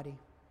his body.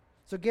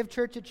 So give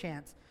church a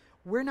chance.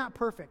 We're not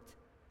perfect,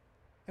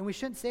 and we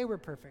shouldn't say we're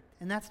perfect,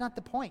 and that's not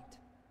the point.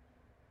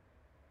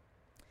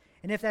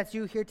 And if that's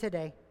you here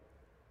today,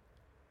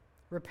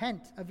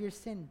 repent of your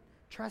sin.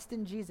 Trust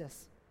in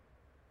Jesus.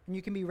 And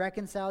you can be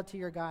reconciled to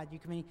your God. You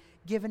can be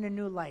given a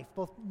new life,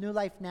 both new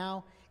life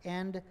now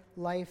and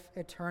life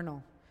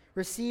eternal.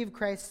 Receive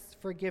Christ's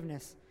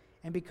forgiveness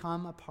and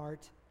become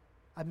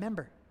a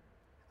member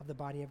of the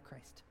body of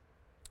Christ.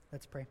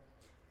 Let's pray.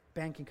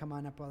 Ben can come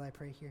on up while I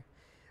pray here.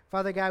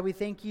 Father God, we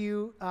thank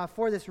you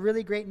for this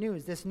really great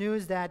news, this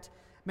news that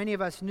many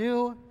of us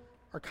knew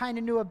or kind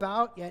of knew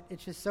about, yet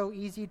it's just so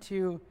easy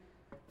to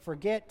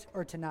forget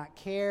or to not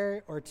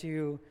care or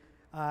to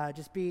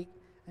just be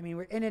I mean,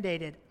 we're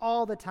inundated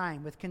all the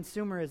time with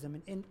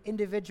consumerism and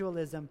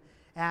individualism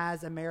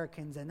as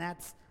Americans, and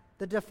that's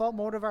the default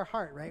mode of our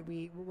heart, right?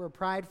 We're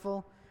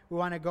prideful. We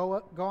want to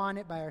go on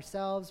it by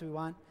ourselves. We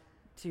want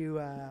to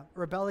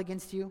rebel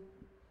against you.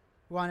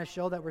 We want to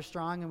show that we're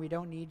strong and we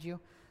don't need you.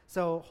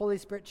 So, Holy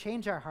Spirit,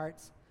 change our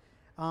hearts.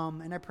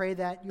 And I pray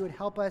that you would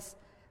help us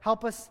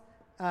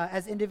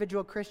as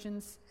individual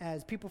Christians,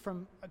 as people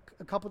from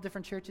a couple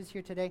different churches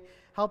here today,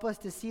 help us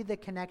to see the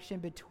connection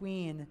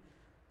between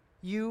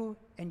you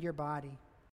and your body.